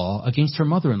daughter-in-law against her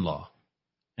mother-in-law.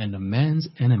 And a man's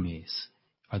enemies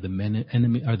are the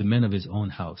men of his own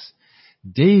house.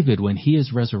 David, when he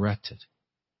is resurrected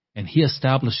and he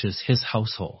establishes his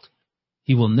household,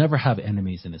 he will never have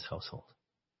enemies in his household.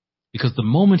 Because the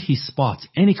moment he spots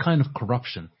any kind of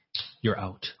corruption, you're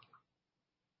out.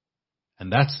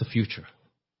 And that's the future.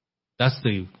 That's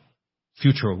the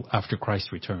future after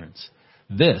Christ returns.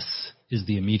 This is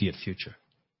the immediate future,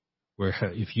 where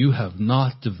if you have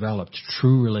not developed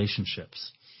true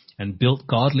relationships and built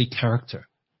godly character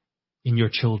in your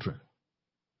children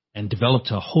and developed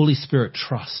a Holy Spirit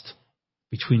trust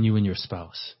between you and your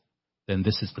spouse, then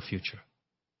this is the future.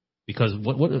 Because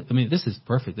this is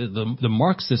perfect. The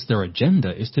Marxists, their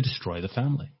agenda is to destroy the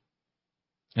family.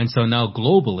 And so now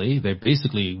globally, they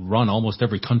basically run almost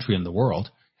every country in the world,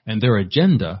 and their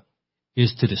agenda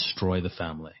is to destroy the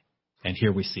family. And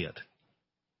here we see it.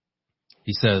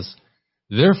 He says,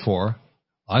 therefore,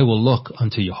 I will look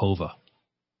unto Jehovah.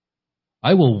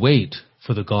 I will wait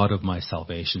for the God of my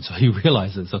salvation. So he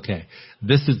realizes, okay,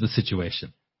 this is the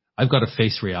situation. I've got to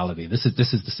face reality. This is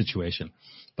the situation.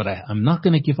 But I'm not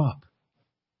going to give up.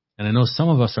 And I know some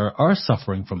of us are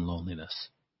suffering from loneliness.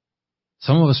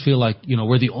 Some of us feel like,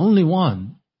 we're the only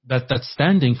one that's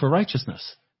standing for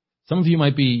righteousness. Some of you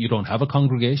might be, you don't have a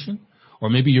congregation, or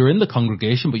maybe you're in the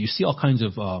congregation, but you see all kinds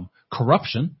of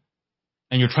corruption,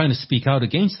 and you're trying to speak out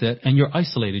against it, and you're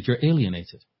isolated, you're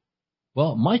alienated.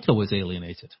 Well, Micah was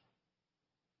alienated.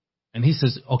 And he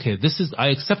says, okay, I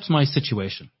accept my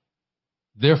situation.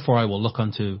 Therefore I will look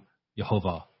unto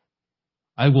Jehovah.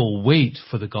 I will wait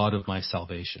for the God of my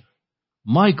salvation.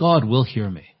 My God will hear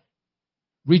me.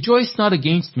 Rejoice not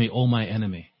against me, O my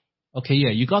enemy. Okay, yeah,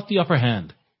 you got the upper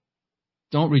hand.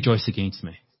 Don't rejoice against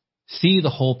me. See the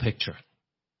whole picture.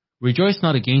 Rejoice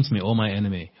not against me, O my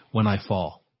enemy. When I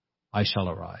fall, I shall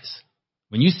arise.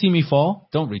 When you see me fall,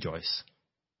 don't rejoice.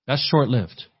 That's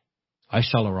short-lived. I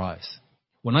shall arise.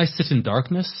 When I sit in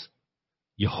darkness,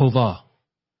 Jehovah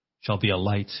shall be a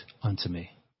light unto me.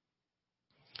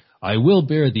 I will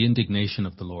bear the indignation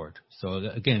of the Lord. So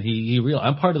again,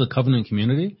 I'm part of the covenant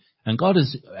community, And God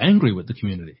is angry with the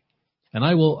community. And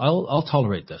I'll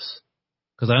tolerate this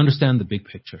because I understand the big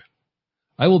picture.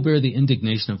 I will bear the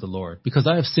indignation of the Lord because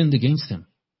I have sinned against him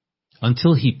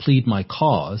until he plead my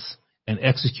cause and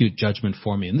execute judgment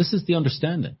for me. And this is the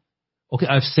understanding. Okay,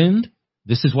 I've sinned.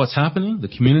 This is what's happening. The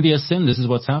community has sinned. This is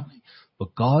what's happening.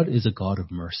 But God is a God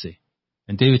of mercy.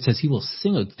 And David says he will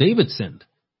sing. David sinned.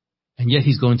 And yet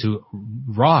he's going to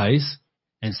rise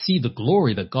and see the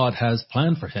glory that God has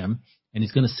planned for him. And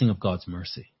he's going to sing of God's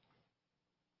mercy.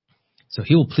 So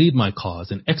he will plead my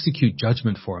cause and execute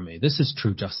judgment for me. This is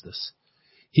true justice.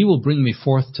 He will bring me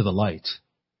forth to the light,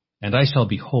 and I shall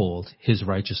behold his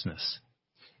righteousness.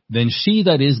 Then she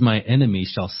that is my enemy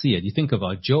shall see it. You think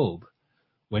about Job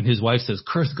when his wife says,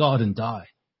 curse God and die.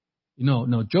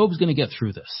 No, Job's going to get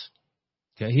through this.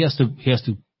 Okay, he has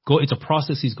to go. It's a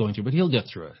process he's going through, but he'll get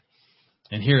through it.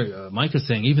 And here Micah's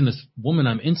saying, even this woman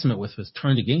I'm intimate with has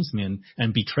turned against me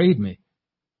and betrayed me.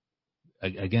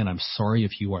 Again, I'm sorry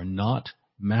if you are not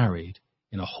married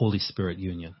in a Holy Spirit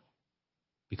union,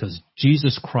 because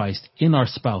Jesus Christ in our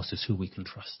spouse is who we can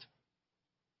trust.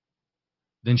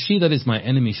 Then she that is my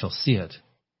enemy shall see it,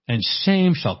 and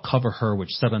shame shall cover her which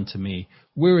said unto me,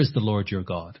 where is the Lord your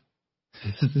God?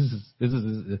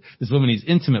 This woman he's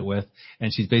intimate with,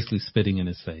 and she's basically spitting in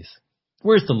his face.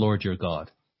 Where's the Lord your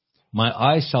God? My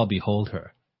eyes shall behold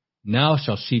her. Now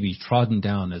shall she be trodden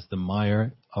down as the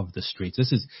mire of the streets.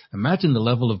 Imagine the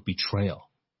level of betrayal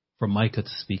for Micah to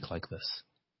speak like this.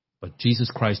 But Jesus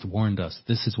Christ warned us,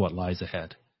 this is what lies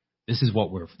ahead. This is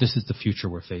the future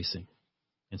we're facing.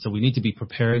 And so we need to be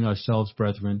preparing ourselves,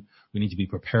 brethren. We need to be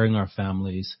preparing our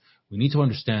families. We need to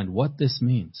understand what this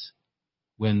means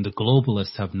when the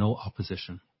globalists have no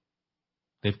opposition.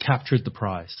 They've captured the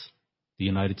prize, the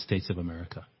United States of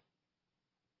America.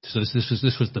 So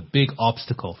this was the big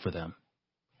obstacle for them.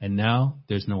 And now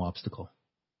there's no obstacle.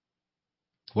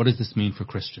 What does this mean for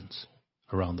Christians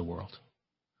around the world?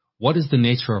 What is the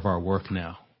nature of our work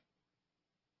now?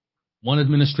 One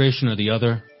administration or the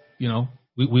other,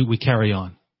 we carry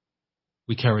on.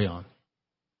 We carry on.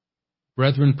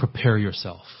 Brethren, prepare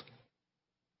yourself.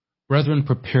 Brethren,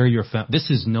 prepare your family.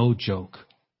 This is no joke.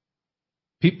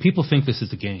 People think this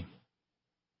is a game.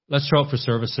 Let's show up for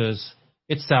services.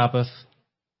 It's Sabbath.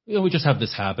 We just have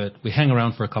this habit. We hang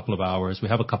around for a couple of hours. We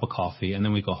have a cup of coffee, and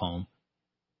then we go home.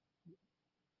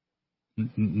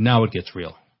 Now it gets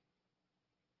real.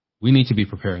 We need to be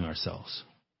preparing ourselves.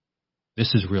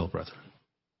 This is real, brethren.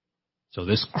 So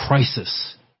this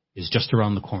crisis is just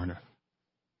around the corner.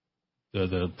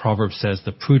 The proverb says,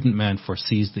 the prudent man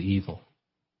foresees the evil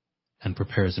and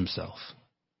prepares himself.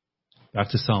 Back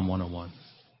to Psalm 101.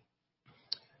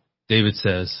 David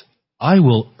says, I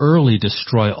will early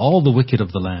destroy all the wicked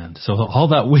of the land. So all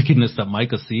that wickedness that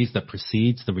Micah sees that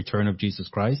precedes the return of Jesus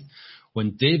Christ,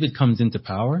 when David comes into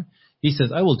power, he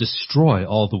says, I will destroy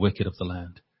all the wicked of the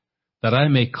land, that I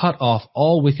may cut off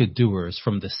all wicked doers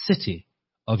from the city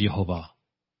of Jehovah.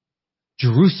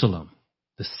 Jerusalem,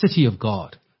 the city of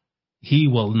God, he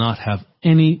will not have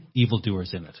any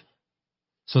evildoers in it.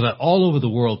 So that all over the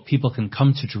world, people can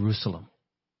come to Jerusalem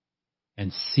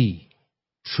and see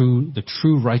the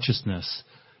true righteousness,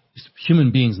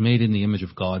 human beings made in the image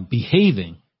of God,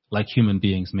 behaving like human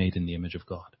beings made in the image of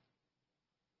God.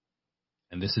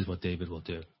 And this is what David will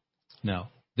do. Now,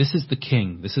 this is the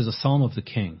king. This is a psalm of the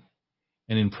king.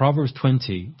 And in Proverbs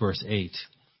 20, verse 8,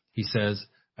 he says,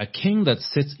 a king that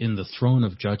sits in the throne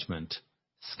of judgment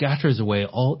scatters away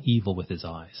all evil with his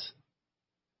eyes.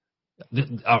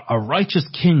 A righteous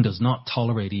king does not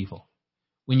tolerate evil.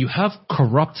 When you have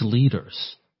corrupt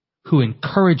leaders who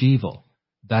encourage evil,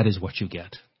 that is what you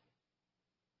get.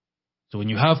 So when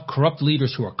you have corrupt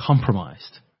leaders who are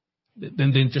compromised,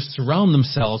 then they just surround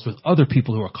themselves with other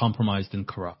people who are compromised and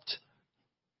corrupt.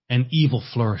 And evil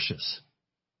flourishes.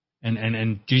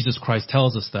 And Jesus Christ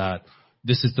tells us that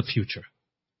this is the future.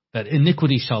 That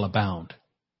iniquity shall abound.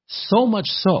 So much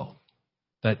so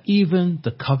that even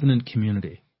the covenant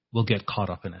community will get caught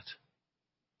up in it.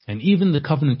 And even the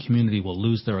covenant community will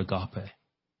lose their agape.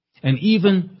 And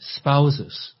even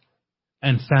spouses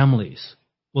and families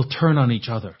will turn on each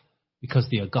other because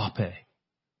the agape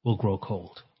will grow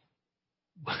cold.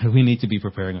 We need to be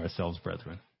preparing ourselves,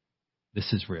 brethren.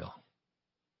 This is real.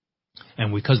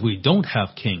 And because we don't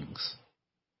have kings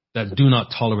that do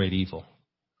not tolerate evil,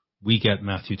 we get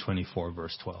Matthew 24,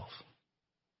 verse 12.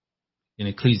 In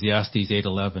Ecclesiastes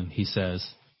 8:11, he says,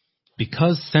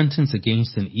 because sentence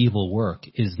against an evil work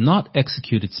is not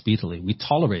executed speedily, we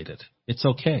tolerate it. It's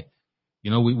okay.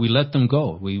 We let them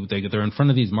go. They're in front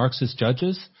of these Marxist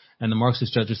judges, and the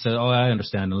Marxist judges say, oh, I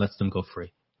understand, and lets them go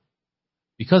free.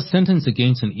 Because sentence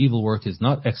against an evil work is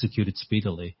not executed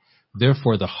speedily,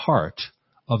 Therefore the heart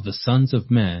of the sons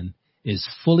of men is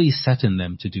fully set in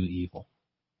them to do evil.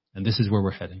 And this is where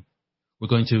we're heading. We're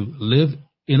going to live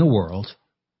in a world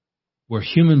where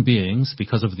human beings,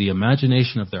 because of the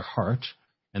imagination of their heart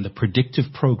and the predictive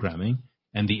programming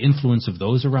and the influence of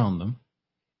those around them,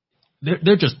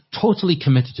 they're just totally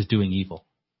committed to doing evil.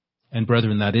 And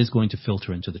brethren, that is going to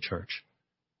filter into the church.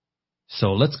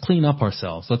 So let's clean up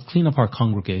ourselves. Let's clean up our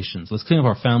congregations. Let's clean up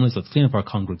our families. Let's clean up our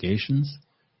congregations.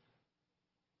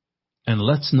 And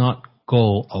let's not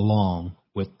go along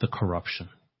with the corruption.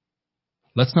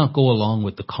 Let's not go along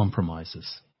with the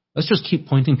compromises. Let's just keep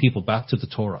pointing people back to the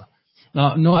Torah.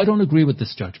 No, I don't agree with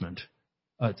this judgment.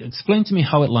 Explain to me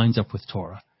how it lines up with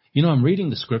Torah. You know, I'm reading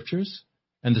the scriptures,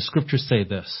 and the scriptures say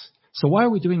this. So why are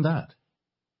we doing that?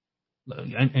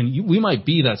 And we might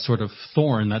be that sort of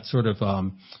thorn, that sort of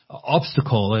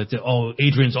obstacle.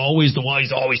 Adrian's always the one,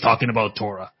 he's always talking about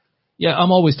Torah. Yeah,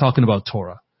 I'm always talking about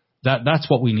Torah. That's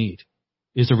what we need,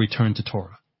 is a return to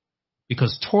Torah.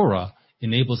 Because Torah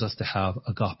enables us to have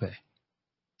agape.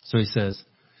 So he says,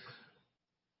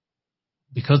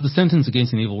 because the sentence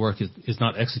against an evil work is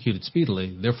not executed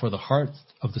speedily, therefore the heart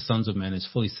of the sons of men is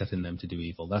fully set in them to do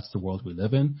evil. That's the world we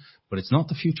live in, but it's not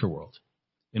the future world.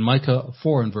 In Micah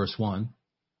 4 and verse 1,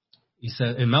 he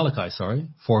said, in Malachi,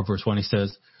 4 verse 1, he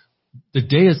says, the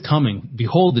day is coming,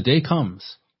 behold, the day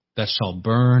comes, that shall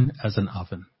burn as an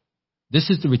oven. This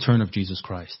is the return of Jesus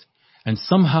Christ. And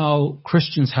somehow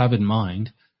Christians have in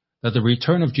mind that the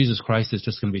return of Jesus Christ is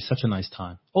just going to be such a nice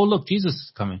time. Oh, look, Jesus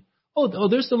is coming. Oh,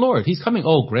 there's the Lord. He's coming.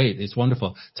 Oh, great. It's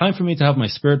wonderful. Time for me to have my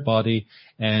spirit body.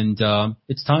 And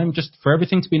it's time just for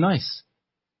everything to be nice.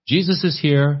 Jesus is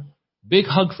here. Big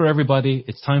hug for everybody.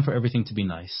 It's time for everything to be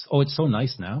nice. Oh, it's so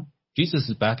nice now. Jesus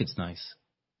is back. It's nice.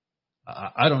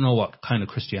 I don't know what kind of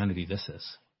Christianity this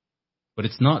is. But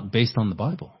it's not based on the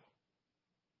Bible.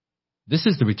 This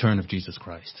is the return of Jesus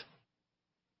Christ.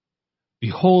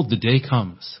 Behold, the day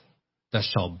comes that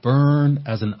shall burn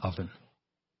as an oven.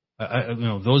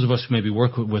 Those of us who maybe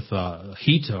work with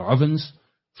heat or ovens,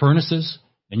 furnaces,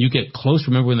 and you get close.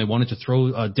 Remember when they wanted to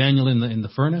throw Daniel in the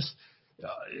furnace?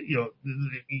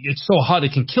 It's so hot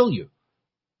it can kill you.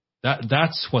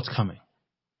 That's what's coming.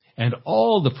 And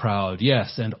all the proud,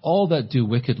 yes, and all that do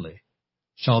wickedly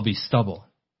shall be stubble.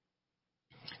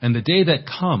 And the day that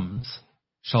comes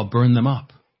shall burn them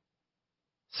up,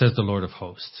 says the Lord of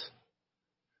hosts,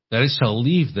 that it shall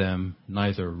leave them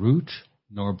neither root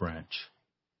nor branch.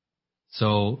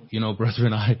 So,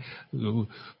 brethren,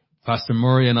 Pastor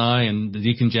Murray and I and the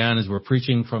Deacon Jan, as we're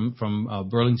preaching from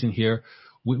Burlington here,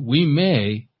 we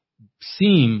may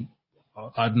seem,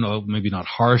 I don't know, maybe not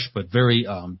harsh, but very,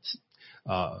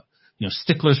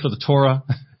 sticklers for the Torah.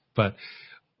 But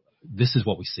this is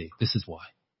what we see. This is why.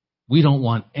 We don't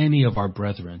want any of our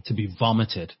brethren to be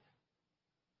vomited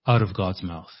out of God's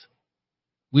mouth.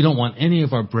 We don't want any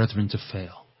of our brethren to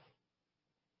fail.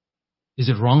 Is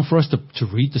it wrong for us to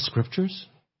read the scriptures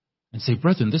and say,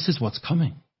 brethren, this is what's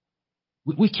coming?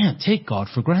 We can't take God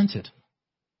for granted.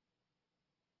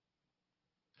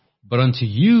 But unto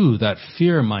you that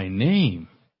fear my name,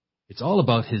 it's all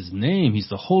about his name. He's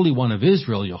the Holy One of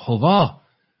Israel, Yehovah.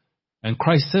 And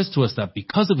Christ says to us that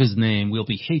because of his name, we'll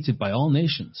be hated by all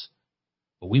nations.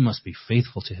 But we must be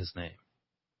faithful to his name.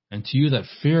 And to you that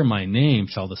fear my name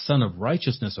shall the Son of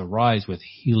Righteousness arise with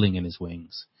healing in his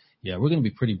wings. Yeah, we're going to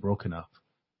be pretty broken up.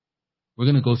 We're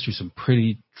going to go through some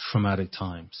pretty traumatic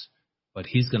times. But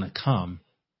he's going to come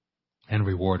and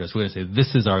reward us. We're going to say,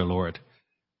 this is our Lord.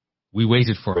 We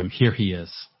waited for him. Here he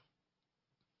is.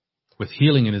 With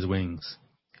healing in his wings.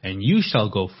 And you shall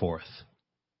go forth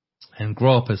and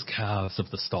grow up as calves of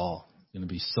the stall. You're going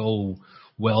to be so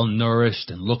well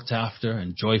nourished and looked after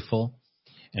and joyful.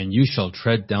 And you shall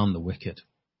tread down the wicked,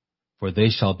 for they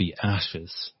shall be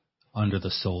ashes under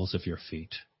the soles of your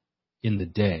feet in the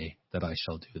day that I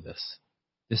shall do this.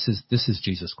 This is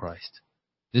Jesus Christ.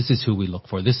 This is who we look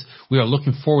for. We are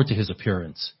looking forward to his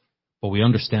appearance, but we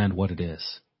understand what it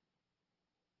is.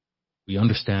 We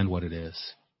understand what it is.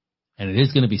 And it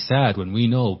is going to be sad when we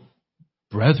know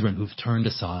brethren who've turned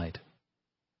aside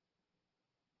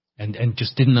and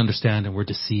just didn't understand and were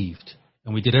deceived.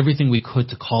 And we did everything we could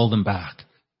to call them back,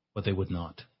 but they would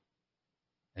not.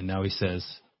 And now he says,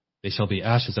 they shall be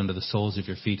ashes under the soles of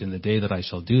your feet in the day that I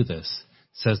shall do this,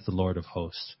 says the Lord of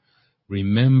hosts.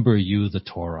 Remember you the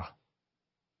Torah.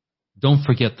 Don't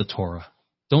forget the Torah.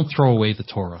 Don't throw away the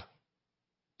Torah.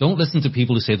 Don't listen to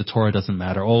people who say the Torah doesn't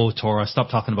matter. Oh, Torah, stop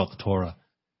talking about the Torah.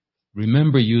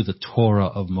 Remember you the Torah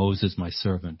of Moses, my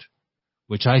servant,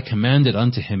 which I commanded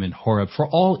unto him in Horeb for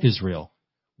all Israel,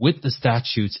 with the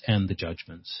statutes and the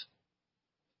judgments.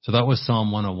 So that was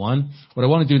Psalm 101. What I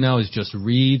want to do now is just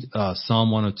read Psalm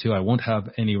 102. I won't have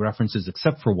any references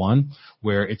except for one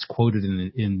where it's quoted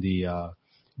in the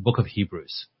book of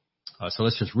Hebrews. So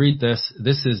let's just read this.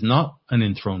 This is not an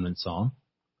enthronement psalm,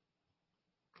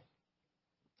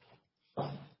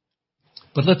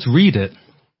 but let's read it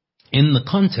in the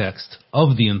context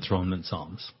of the enthronement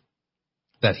psalms.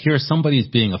 That here somebody is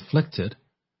being afflicted,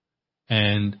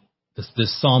 and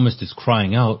this psalmist is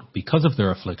crying out because of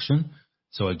their affliction.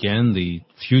 So again, the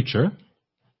future,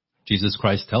 Jesus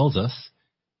Christ tells us,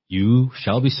 you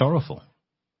shall be sorrowful.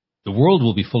 The world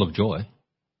will be full of joy,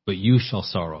 but you shall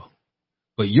sorrow.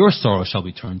 But your sorrow shall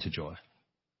be turned to joy.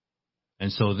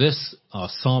 And so this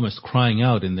psalmist crying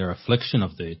out in their affliction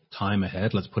of the time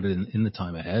ahead, let's put it in the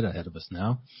time ahead of us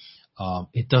now,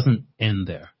 it doesn't end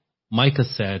there. Micah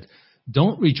said,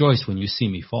 don't rejoice when you see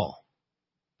me fall,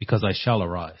 because I shall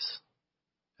arise.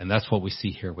 And that's what we see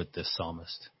here with this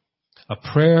psalmist. A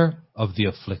prayer of the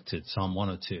afflicted, Psalm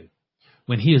 102,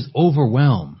 when he is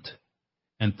overwhelmed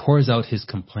and pours out his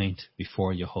complaint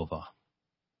before Jehovah.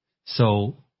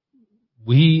 So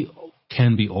we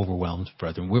can be overwhelmed,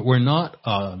 brethren. We're not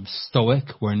stoic.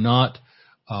 We're not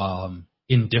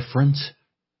indifferent.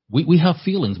 We have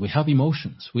feelings. We have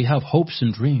emotions. We have hopes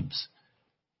and dreams.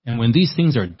 And when these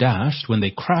things are dashed, when they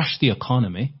crash the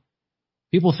economy,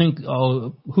 people think,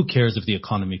 oh, who cares if the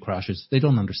economy crashes? They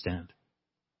don't understand.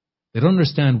 They don't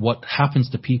understand what happens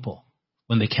to people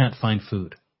when they can't find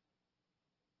food.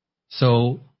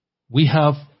 So we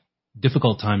have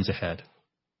difficult times ahead.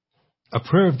 A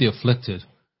prayer of the afflicted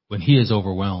when he is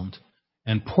overwhelmed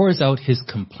and pours out his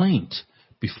complaint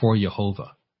before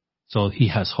Jehovah. So he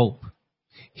has hope.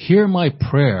 Hear my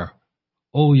prayer,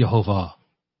 O Jehovah,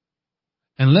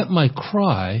 and let my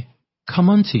cry come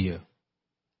unto you.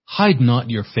 Hide not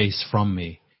your face from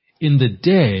me in the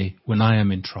day when I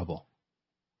am in trouble.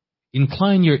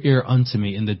 Incline your ear unto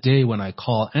me in the day when I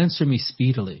call. Answer me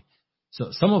speedily. So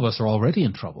some of us are already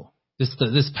in trouble.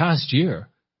 This past year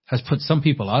has put some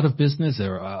people out of business.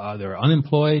 They're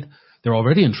unemployed. They're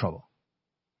already in trouble.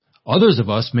 Others of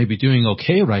us may be doing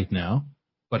okay right now,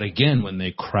 but again, when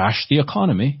they crash the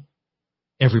economy,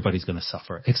 everybody's going to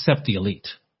suffer, except the elite,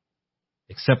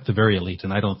 except the very elite.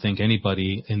 And I don't think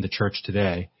anybody in the church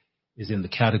today is in the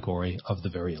category of the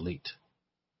very elite.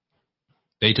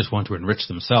 They just want to enrich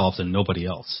themselves and nobody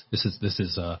else. This is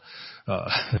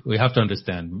we have to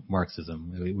understand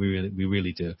Marxism. We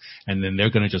really do. And then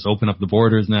they're going to just open up the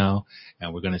borders now,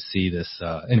 and we're going to see this.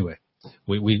 Anyway,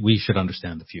 we should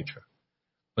understand the future.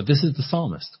 But this is the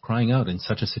psalmist crying out in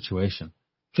such a situation.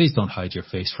 Please don't hide your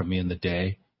face from me in the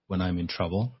day when I'm in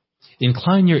trouble.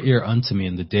 Incline your ear unto me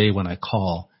in the day when I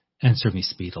call. Answer me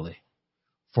speedily.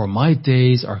 For my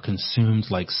days are consumed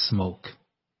like smoke,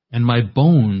 and my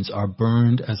bones are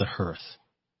burned as a hearth.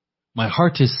 My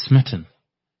heart is smitten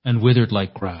and withered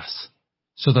like grass,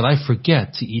 so that I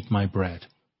forget to eat my bread.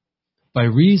 By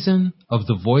reason of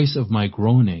the voice of my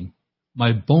groaning,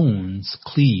 my bones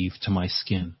cleave to my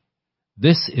skin.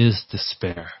 This is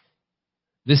despair.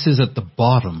 This is at the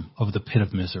bottom of the pit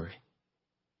of misery.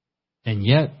 And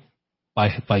yet,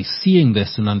 by seeing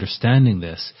this and understanding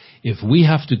this, if we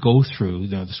have to go through,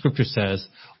 the scripture says,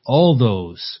 all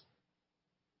those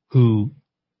who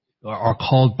are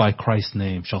called by Christ's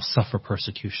name shall suffer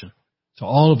persecution. So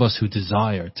all of us who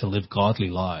desire to live godly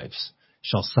lives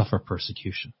shall suffer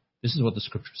persecution. This is what the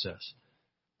scripture says.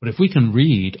 But if we can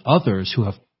read others who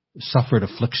have suffered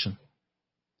affliction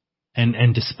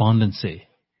and despondency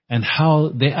and how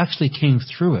they actually came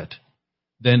through it,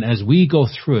 then as we go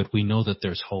through it, we know that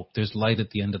there's hope. There's light at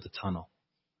the end of the tunnel.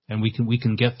 And we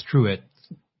can get through it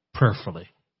prayerfully.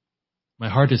 My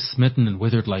heart is smitten and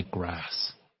withered like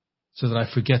grass, so that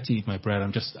I forget to eat my bread.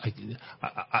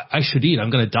 I should eat.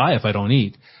 I'm going to die if I don't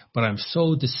eat. But I'm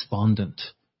so despondent.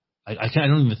 I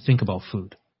don't even think about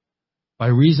food. By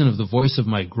reason of the voice of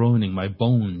my groaning, my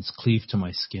bones cleave to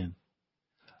my skin.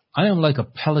 I am like a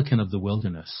pelican of the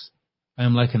wilderness. I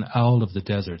am like an owl of the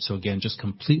desert. So again, just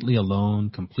completely alone,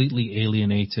 completely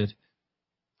alienated.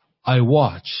 I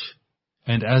watch,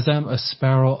 and as I'm a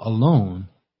sparrow alone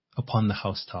upon the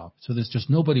housetop. So there's just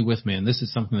nobody with me, and this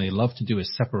is something they love to do,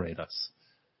 is separate us.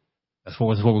 That's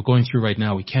what we're going through right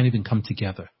now. We can't even come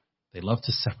together. They love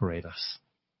to separate us.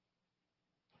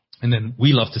 And then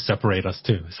we love to separate us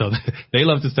too. So they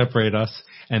love to separate us,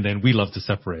 and then we love to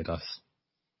separate us,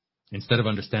 instead of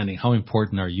understanding how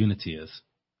important our unity is.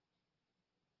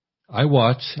 I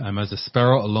watch, I'm as a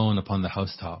sparrow alone upon the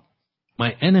housetop.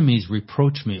 My enemies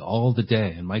reproach me all the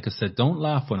day. And Micah said, don't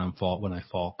laugh when I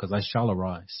fall, because I shall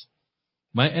arise.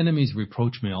 My enemies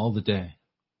reproach me all the day.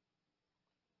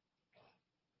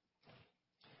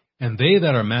 And they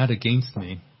that are mad against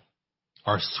me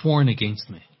are sworn against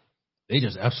me. They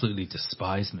just absolutely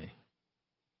despise me.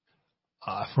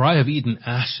 For I have eaten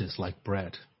ashes like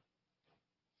bread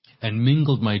and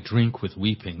mingled my drink with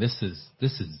weeping. This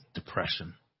is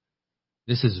depression.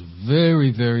 This is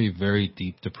very, very, very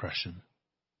deep depression.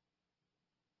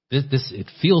 It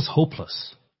feels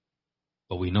hopeless,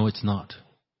 but we know it's not.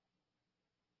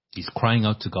 He's crying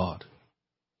out to God.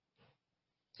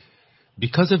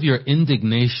 Because of your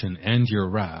indignation and your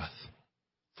wrath,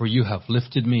 for you have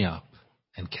lifted me up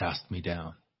and cast me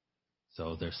down.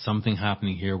 So there's something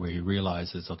happening here where he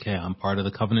realizes, okay, I'm part of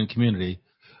the covenant community.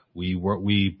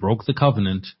 We broke the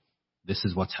covenant. This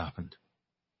is what's happened.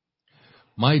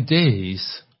 My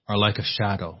days are like a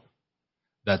shadow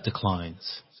that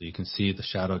declines. So you can see the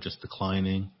shadow just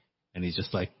declining. And he's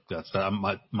just like,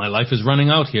 my life is running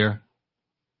out here.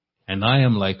 And I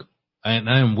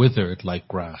am withered like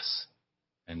grass.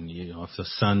 And if the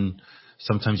sun,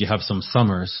 sometimes you have some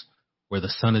summers where the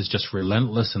sun is just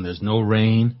relentless and there's no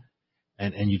rain.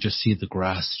 And you just see the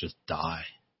grass just die.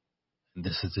 And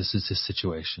this is his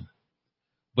situation.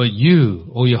 But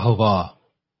you, O Yehovah,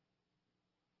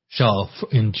 shall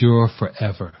endure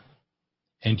forever,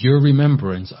 and your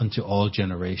remembrance unto all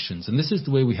generations. And this is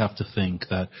the way we have to think,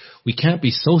 that we can't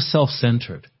be so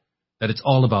self-centered that it's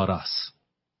all about us.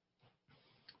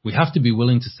 We have to be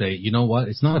willing to say, you know what?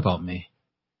 It's not about me.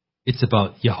 It's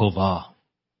about Yehovah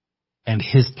and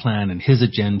his plan and his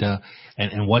agenda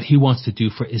and what he wants to do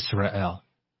for Israel.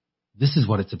 This is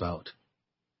what it's about.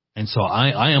 And so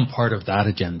I am part of that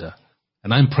agenda,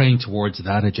 and I'm praying towards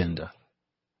that agenda.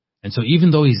 And so even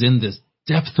though he's in this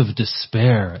depth of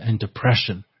despair and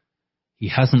depression, he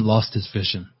hasn't lost his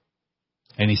vision.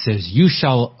 And he says, you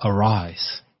shall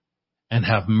arise and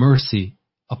have mercy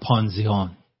upon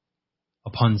Zion.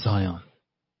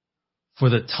 For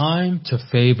the time to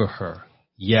favor her,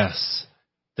 yes,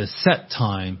 the set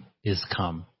time is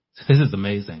come. This is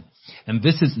amazing. And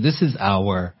this is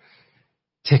our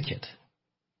ticket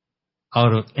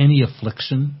out of any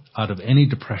affliction, out of any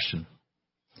depression,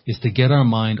 is to get our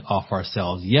mind off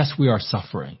ourselves. Yes, we are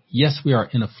suffering. Yes, we are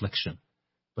in affliction,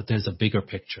 but there's a bigger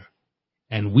picture.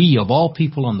 And we, of all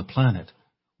people on the planet,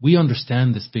 we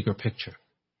understand this bigger picture.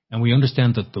 And we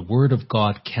understand that the word of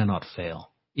God cannot fail.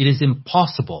 It is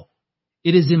impossible.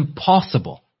 It is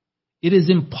impossible. It is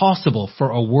impossible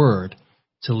for a word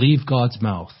to leave God's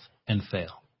mouth and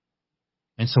fail.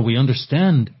 And so we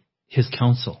understand his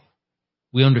counsel.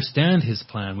 We understand his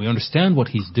plan. We understand what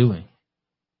he's doing.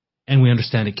 And we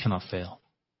understand it cannot fail.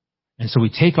 And so we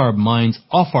take our minds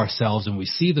off ourselves and we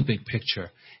see the big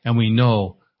picture and we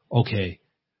know, okay,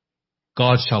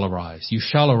 God shall arise. You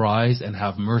shall arise and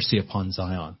have mercy upon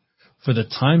Zion. For the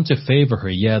time to favor her,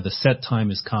 yeah, the set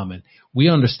time is coming. We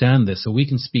understand this, so we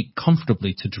can speak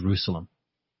comfortably to Jerusalem.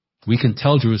 We can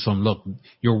tell Jerusalem, look,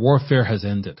 your warfare has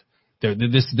ended.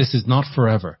 This is not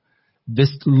forever.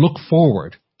 Look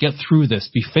forward. Get through this.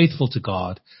 Be faithful to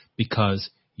God,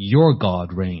 because your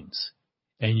God reigns,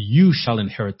 and you shall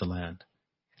inherit the land.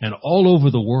 And all over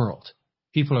the world,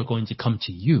 people are going to come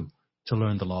to you to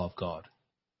learn the law of God.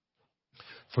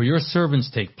 For your servants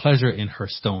take pleasure in her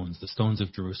stones, the stones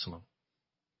of Jerusalem,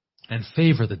 and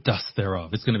favor the dust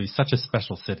thereof. It's going to be such a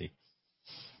special city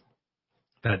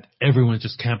that everyone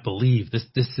just can't believe this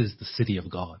is the city of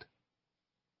God.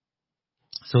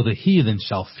 So the heathen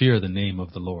shall fear the name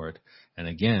of the Lord. And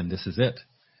again, this is it.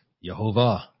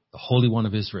 Yehovah, the Holy One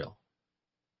of Israel.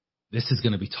 This is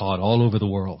going to be taught all over the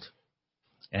world.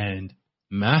 And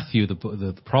Matthew,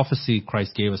 the prophecy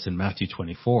Christ gave us in Matthew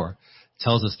 24,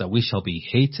 tells us that we shall be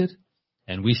hated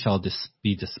and we shall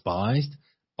be despised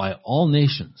by all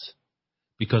nations,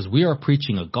 because we are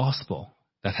preaching a gospel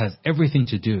that has everything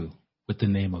to do with the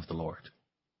name of the Lord.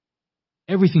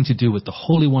 Everything to do with the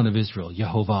Holy One of Israel,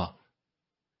 Yehovah,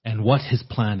 and what his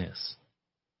plan is,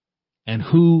 and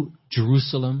who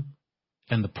Jerusalem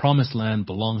and the promised land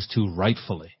belongs to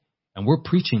rightfully. And we're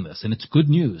preaching this, and it's good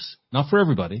news. Not for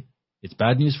everybody. It's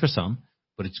bad news for some,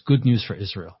 but it's good news for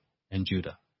Israel and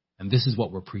Judah. And this is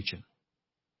what we're preaching.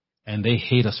 And they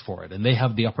hate us for it, and they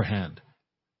have the upper hand.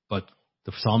 But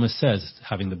the psalmist says,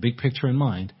 having the big picture in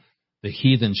mind, the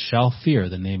heathen shall fear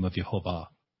the name of Yehovah,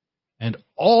 and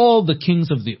all the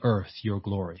kings of the earth your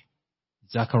glory.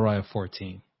 Zechariah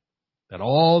 14. That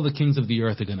all the kings of the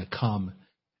earth are going to come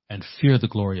and fear the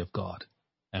glory of God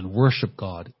and worship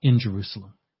God in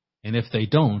Jerusalem. And if they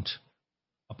don't,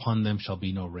 upon them shall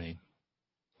be no rain.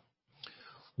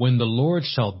 When the Lord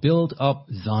shall build up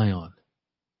Zion,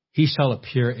 he shall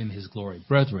appear in his glory.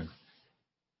 Brethren,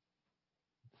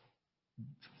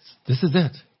 this is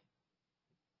it.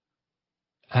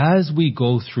 As we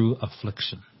go through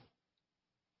affliction,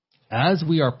 as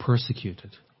we are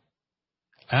persecuted,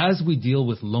 as we deal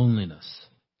with loneliness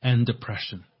and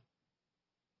depression,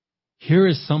 here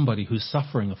is somebody who's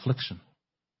suffering affliction.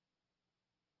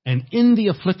 And in the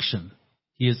affliction,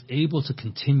 he is able to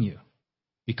continue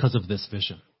because of this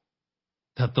vision,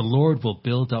 that the Lord will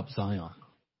build up Zion,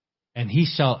 and he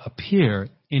shall appear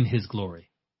in his glory.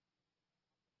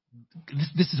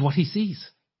 This is what he sees.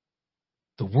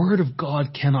 The word of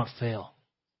God cannot fail.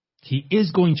 He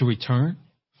is going to return.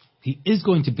 He is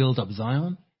going to build up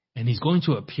Zion, and he's going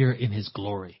to appear in his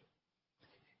glory.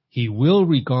 He will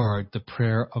regard the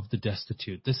prayer of the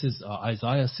destitute. This is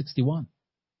Isaiah 61.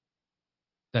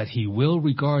 That he will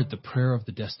regard the prayer of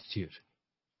the destitute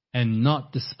and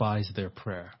not despise their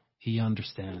prayer. He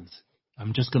understands.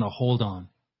 I'm just going to hold on.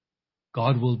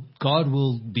 God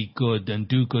will be good and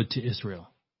do good to Israel.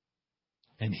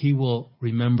 And he will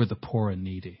remember the poor and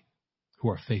needy who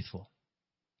are faithful.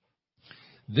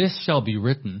 This shall be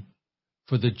written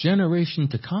for the generation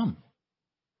to come.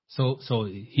 So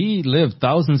he lived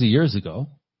thousands of years ago,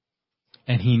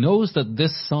 and he knows that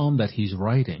this psalm that he's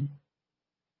writing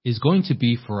is going to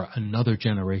be for another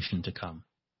generation to come.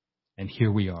 And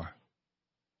here we are.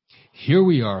 Here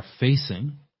we are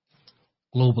facing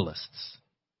globalists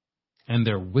and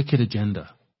their wicked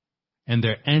agenda and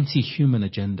their anti-human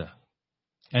agenda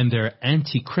and their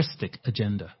anti-Christic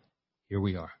agenda. Here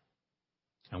we are.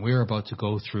 And we're about to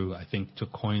go through, I think, to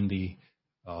coin the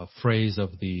phrase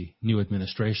of the new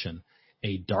administration,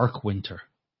 a dark winter.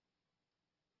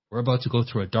 We're about to go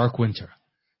through a dark winter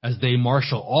as they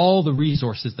marshal all the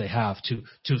resources they have to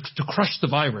crush the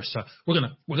virus. We're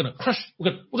gonna crush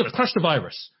the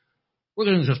virus. We're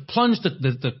gonna just plunge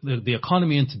the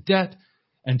economy into debt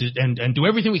and do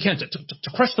everything we can to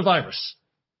crush the virus,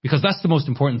 because that's the most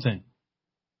important thing.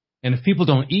 And if people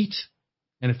don't eat,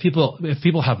 and if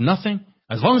people have nothing,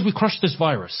 as long as we crush this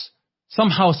virus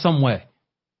somehow, some way.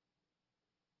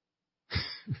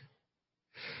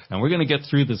 And we're going to get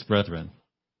through this, brethren,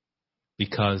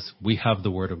 because we have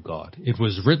the word of God. It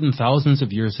was written thousands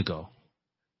of years ago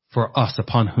for us,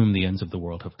 upon whom the ends of the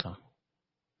world have come.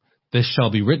 This shall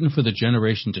be written for the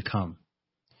generation to come,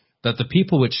 that the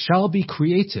people which shall be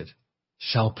created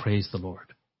shall praise the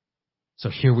Lord. So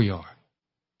here we are.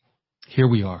 Here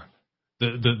we are.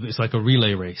 It's like a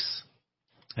relay race.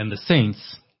 And the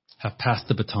saints have passed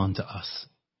the baton to us.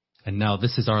 And now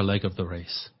this is our leg of the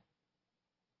race.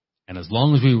 And as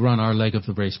long as we run our leg of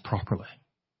the race properly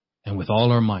and with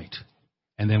all our might,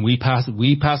 and then we pass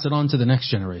it on to the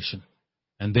next generation,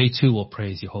 and they too will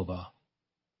praise Jehovah.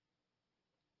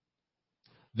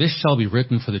 This shall be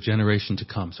written for the generation to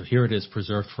come. So here it is,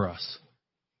 preserved for us.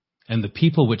 And the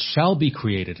people which shall be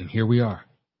created, and here we are,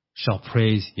 shall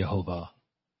praise Jehovah.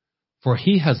 For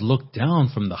he has looked down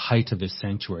from the height of his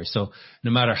sanctuary. So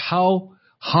no matter how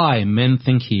high men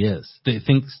think they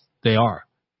think they are,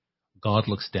 God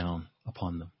looks down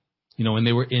upon them. You know, when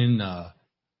they were in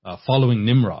following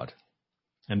Nimrod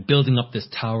and building up this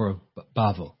Tower of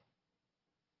Babel,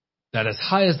 that as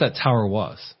high as that tower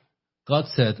was, God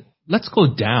said, let's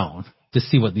go down to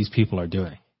see what these people are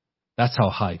doing. That's how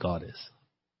high God is.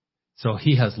 So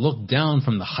he has looked down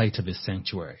from the height of his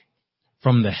sanctuary.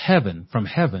 From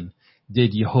heaven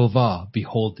did Jehovah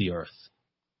behold the earth,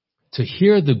 to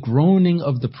hear the groaning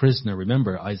of the prisoner.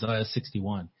 Remember Isaiah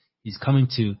 61. He's coming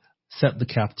to set the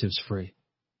captives free.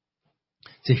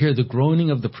 To hear the groaning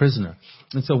of the prisoner.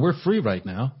 And so we're free right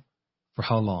now. For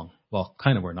how long? Well,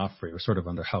 kind of we're not free. We're sort of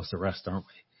under house arrest, aren't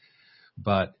we?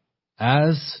 But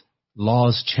as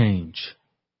laws change,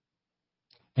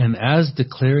 and as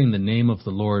declaring the name of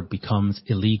the Lord becomes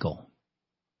illegal,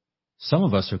 some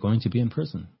of us are going to be in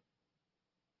prison.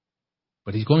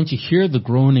 But he's going to hear the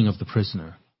groaning of the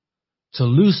prisoner to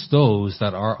loose those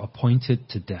that are appointed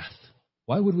to death.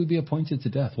 Why would we be appointed to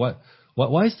death?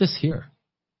 Why is this here?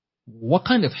 What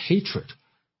kind of hatred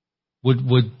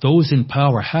would those in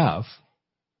power have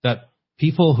that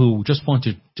people who just want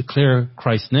to declare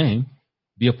Christ's name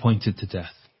be appointed to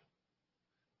death?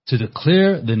 To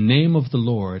declare the name of the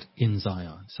Lord in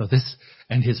Zion. So this,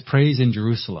 and his praise in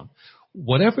Jerusalem.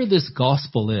 Whatever this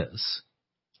gospel is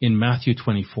in Matthew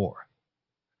 24,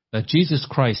 that Jesus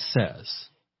Christ says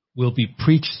will be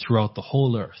preached throughout the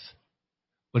whole earth.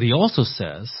 But he also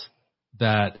says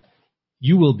that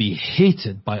you will be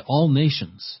hated by all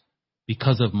nations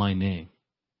because of my name.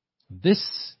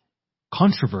 This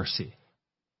controversy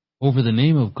over the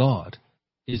name of God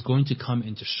is going to come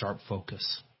into sharp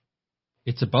focus.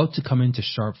 It's about to come into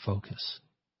sharp focus.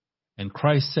 And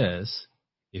Christ says,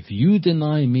 if you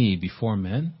deny me before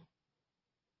men,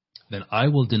 then I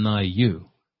will deny you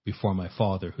before my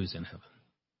Father who's in heaven.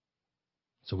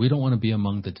 So we don't want to be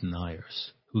among the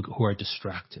deniers who are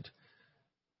distracted.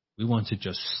 We want to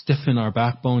just stiffen our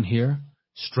backbone here,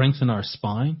 strengthen our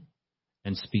spine,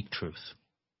 and speak truth.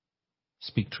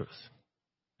 Speak truth.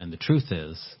 And the truth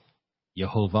is,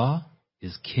 Yehovah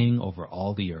is king over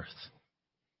all the earth.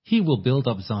 He will build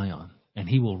up Zion, and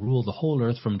he will rule the whole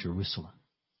earth from Jerusalem.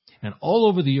 And all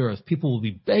over the earth, people will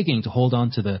be begging to hold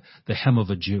on to the hem of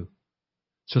a Jew,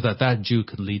 so that that Jew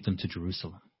could lead them to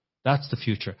Jerusalem. That's the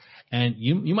future. And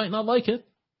you might not like it.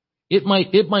 It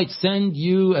might send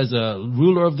you as a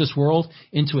ruler of this world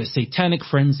into a satanic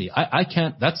frenzy. I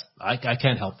can't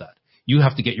help that. You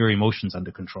have to get your emotions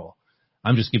under control.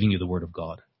 I'm just giving you the word of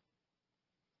God.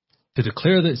 To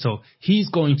declare that, so he's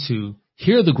going to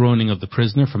hear the groaning of the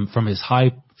prisoner from his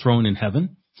high throne in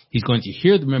heaven. He's going to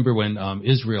hear, remember when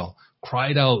Israel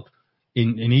cried out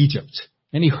in Egypt,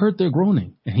 and he heard their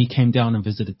groaning, and he came down and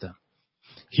visited them.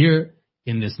 Here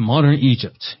in this modern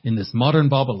Egypt, in this modern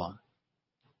Babylon,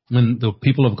 when the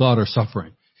people of God are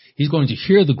suffering, he's going to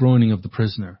hear the groaning of the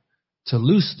prisoner, to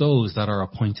loose those that are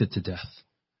appointed to death,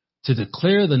 to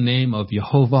declare the name of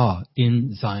Yehovah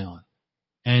in Zion,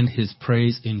 and his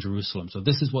praise in Jerusalem. So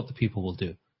this is what the people will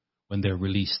do when they're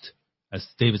released. As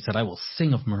David said, I will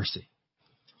sing of mercy.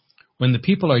 When the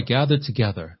people are gathered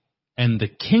together and the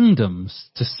kingdoms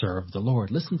to serve the Lord.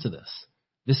 Listen to this.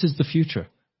 This is the future.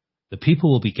 The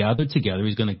people will be gathered together.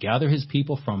 He's going to gather his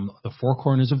people from the four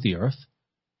corners of the earth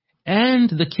and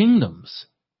the kingdoms.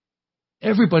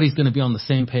 Everybody's going to be on the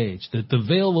same page. The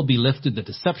veil will be lifted.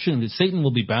 Satan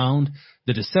will be bound.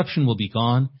 The deception will be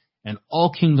gone. And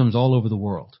all kingdoms all over the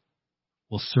world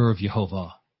will serve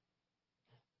Yehovah.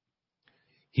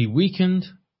 He weakened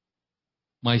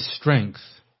my strength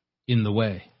in the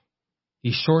way.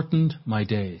 He shortened my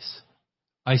days.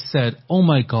 I said, oh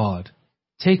my God,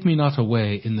 take me not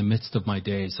away in the midst of my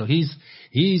days. So he's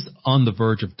on the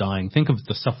verge of dying. Think of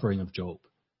the suffering of Job.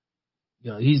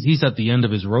 You know, he's at the end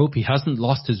of his rope. He hasn't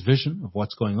lost his vision of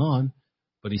what's going on,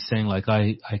 but he's saying like,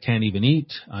 I can't even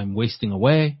eat. I'm wasting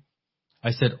away. I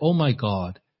said, oh my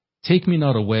God, take me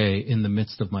not away in the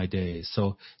midst of my days. So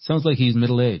it sounds like he's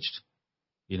middle-aged,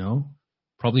 you know,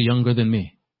 probably younger than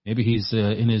me. Maybe he's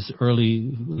in his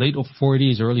late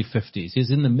 40s, early 50s. He's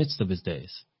in the midst of his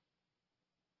days.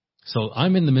 So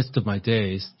I'm in the midst of my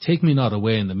days. Take me not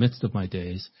away in the midst of my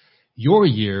days. Your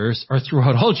years are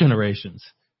throughout all generations.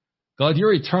 God,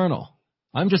 you're eternal.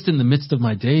 I'm just in the midst of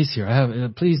my days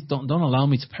here. Please don't allow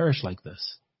me to perish like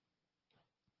this.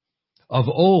 Of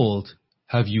old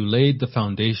have you laid the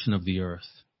foundation of the earth,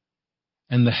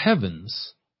 and the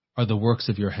heavens are the works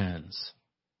of your hands.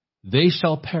 They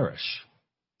shall perish,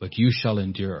 but you shall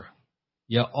endure.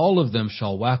 Yet all of them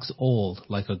shall wax old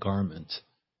like a garment.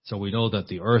 So we know that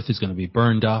the earth is going to be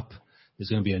burned up. There's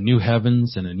going to be a new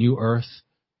heavens and a new earth.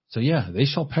 So yeah, they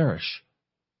shall perish,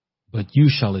 but you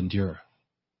shall endure.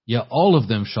 Yet all of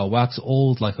them shall wax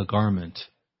old like a garment.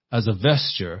 As a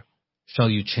vesture shall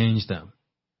you change them,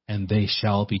 and they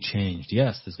shall be changed.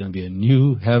 Yes, there's going to be a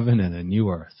new heaven and a new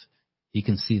earth. He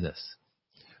can see this.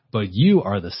 But you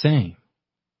are the same,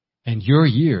 and your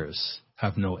years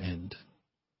have no end.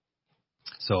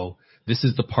 So this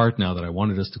is the part now that I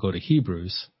wanted us to go to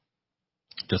Hebrews,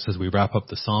 just as we wrap up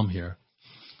the psalm here.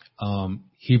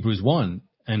 Hebrews 1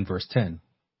 and verse 10.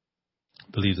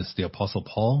 I believe this is the Apostle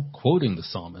Paul quoting the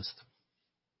psalmist.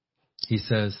 He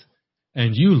says,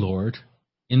 and you, Lord,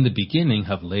 in the beginning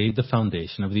have laid the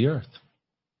foundation of the earth,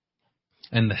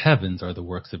 and the heavens are the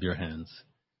works of your hands.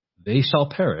 They shall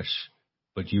perish,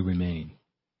 but you remain,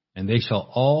 and they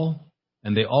all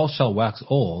shall wax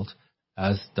old,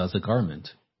 as does a garment.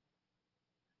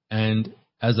 And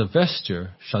as a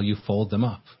vesture shall you fold them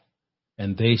up,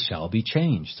 and they shall be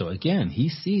changed. So again, he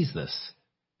sees this.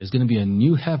 There's going to be a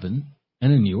new heaven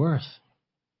and a new earth.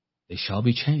 They shall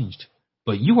be changed.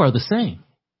 But you are the same,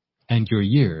 and your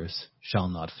years shall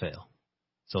not fail.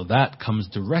 So that comes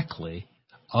directly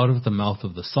out of the mouth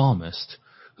of the psalmist,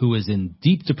 who is in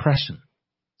deep depression,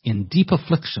 in deep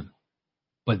affliction,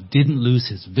 but didn't lose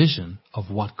his vision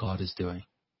of what God is doing,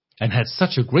 and had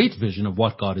such a great vision of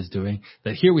what God is doing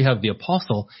that here we have the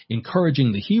apostle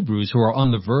encouraging the Hebrews who are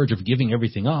on the verge of giving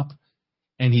everything up,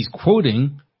 and he's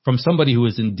quoting from somebody who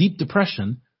is in deep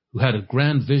depression, who had a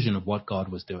grand vision of what God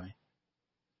was doing.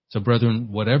 So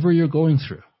brethren, whatever you're going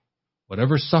through,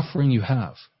 whatever suffering you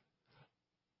have,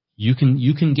 you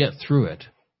can get through it,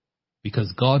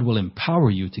 because God will empower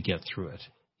you to get through it.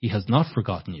 He has not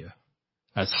forgotten you.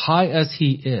 As high as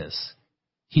he is,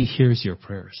 he hears your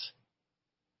prayers.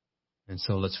 And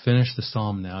so let's finish the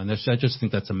psalm now. And I just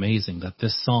think that's amazing that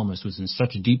this psalmist was in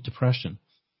such deep depression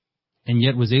and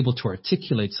yet was able to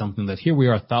articulate something that here we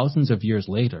are thousands of years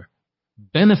later,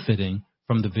 benefiting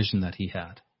from the vision that he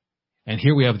had. And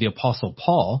here we have the Apostle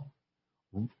Paul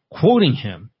quoting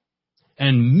him,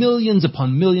 and millions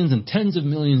upon millions and tens of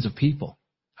millions of people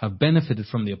have benefited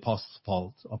from the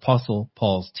Apostle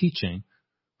Paul's teaching,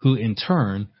 who in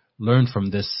turn learned from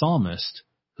this psalmist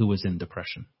who was in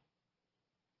depression.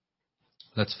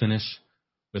 Let's finish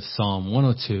with Psalm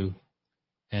 102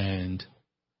 and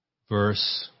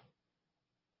verse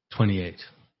 28.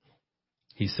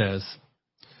 He says,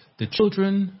 "The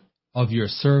children of your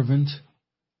servants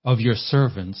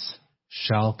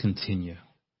shall continue,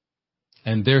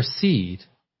 and their seed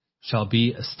shall be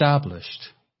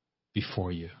established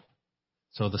before you."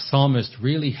 So the psalmist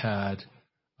really had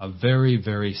a very,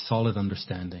 very solid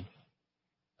understanding,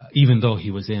 even though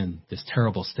he was in this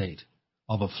terrible state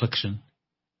of affliction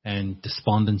and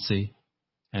despondency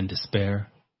and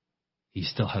despair. He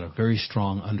still had a very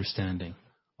strong understanding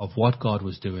of what God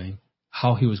was doing,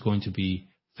 how he was going to be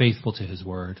faithful to his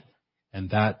word, and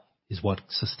that is what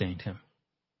sustained him.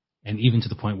 And even to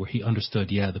the point where he understood,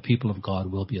 the people of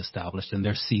God will be established and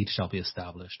their seed shall be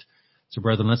established. So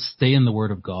brethren, let's stay in the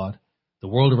word of God. The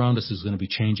world around us is going to be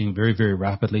changing very, very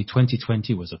rapidly.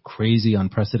 2020 was a crazy,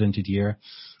 unprecedented year.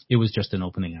 It was just an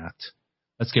opening act.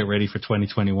 Let's get ready for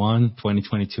 2021,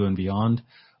 2022 and beyond.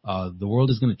 The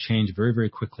world is going to change very, very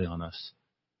quickly on us.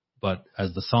 But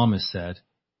as the psalmist said,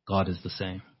 God is the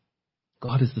same.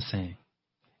 God is the same.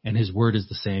 And his word is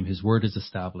the same. His word is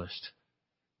established.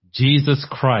 Jesus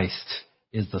Christ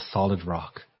is the solid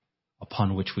rock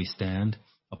upon which we stand,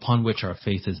 upon which our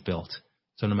faith is built.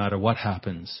 So no matter what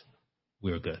happens,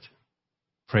 we're good.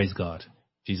 Praise God.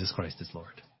 Jesus Christ is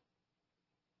Lord.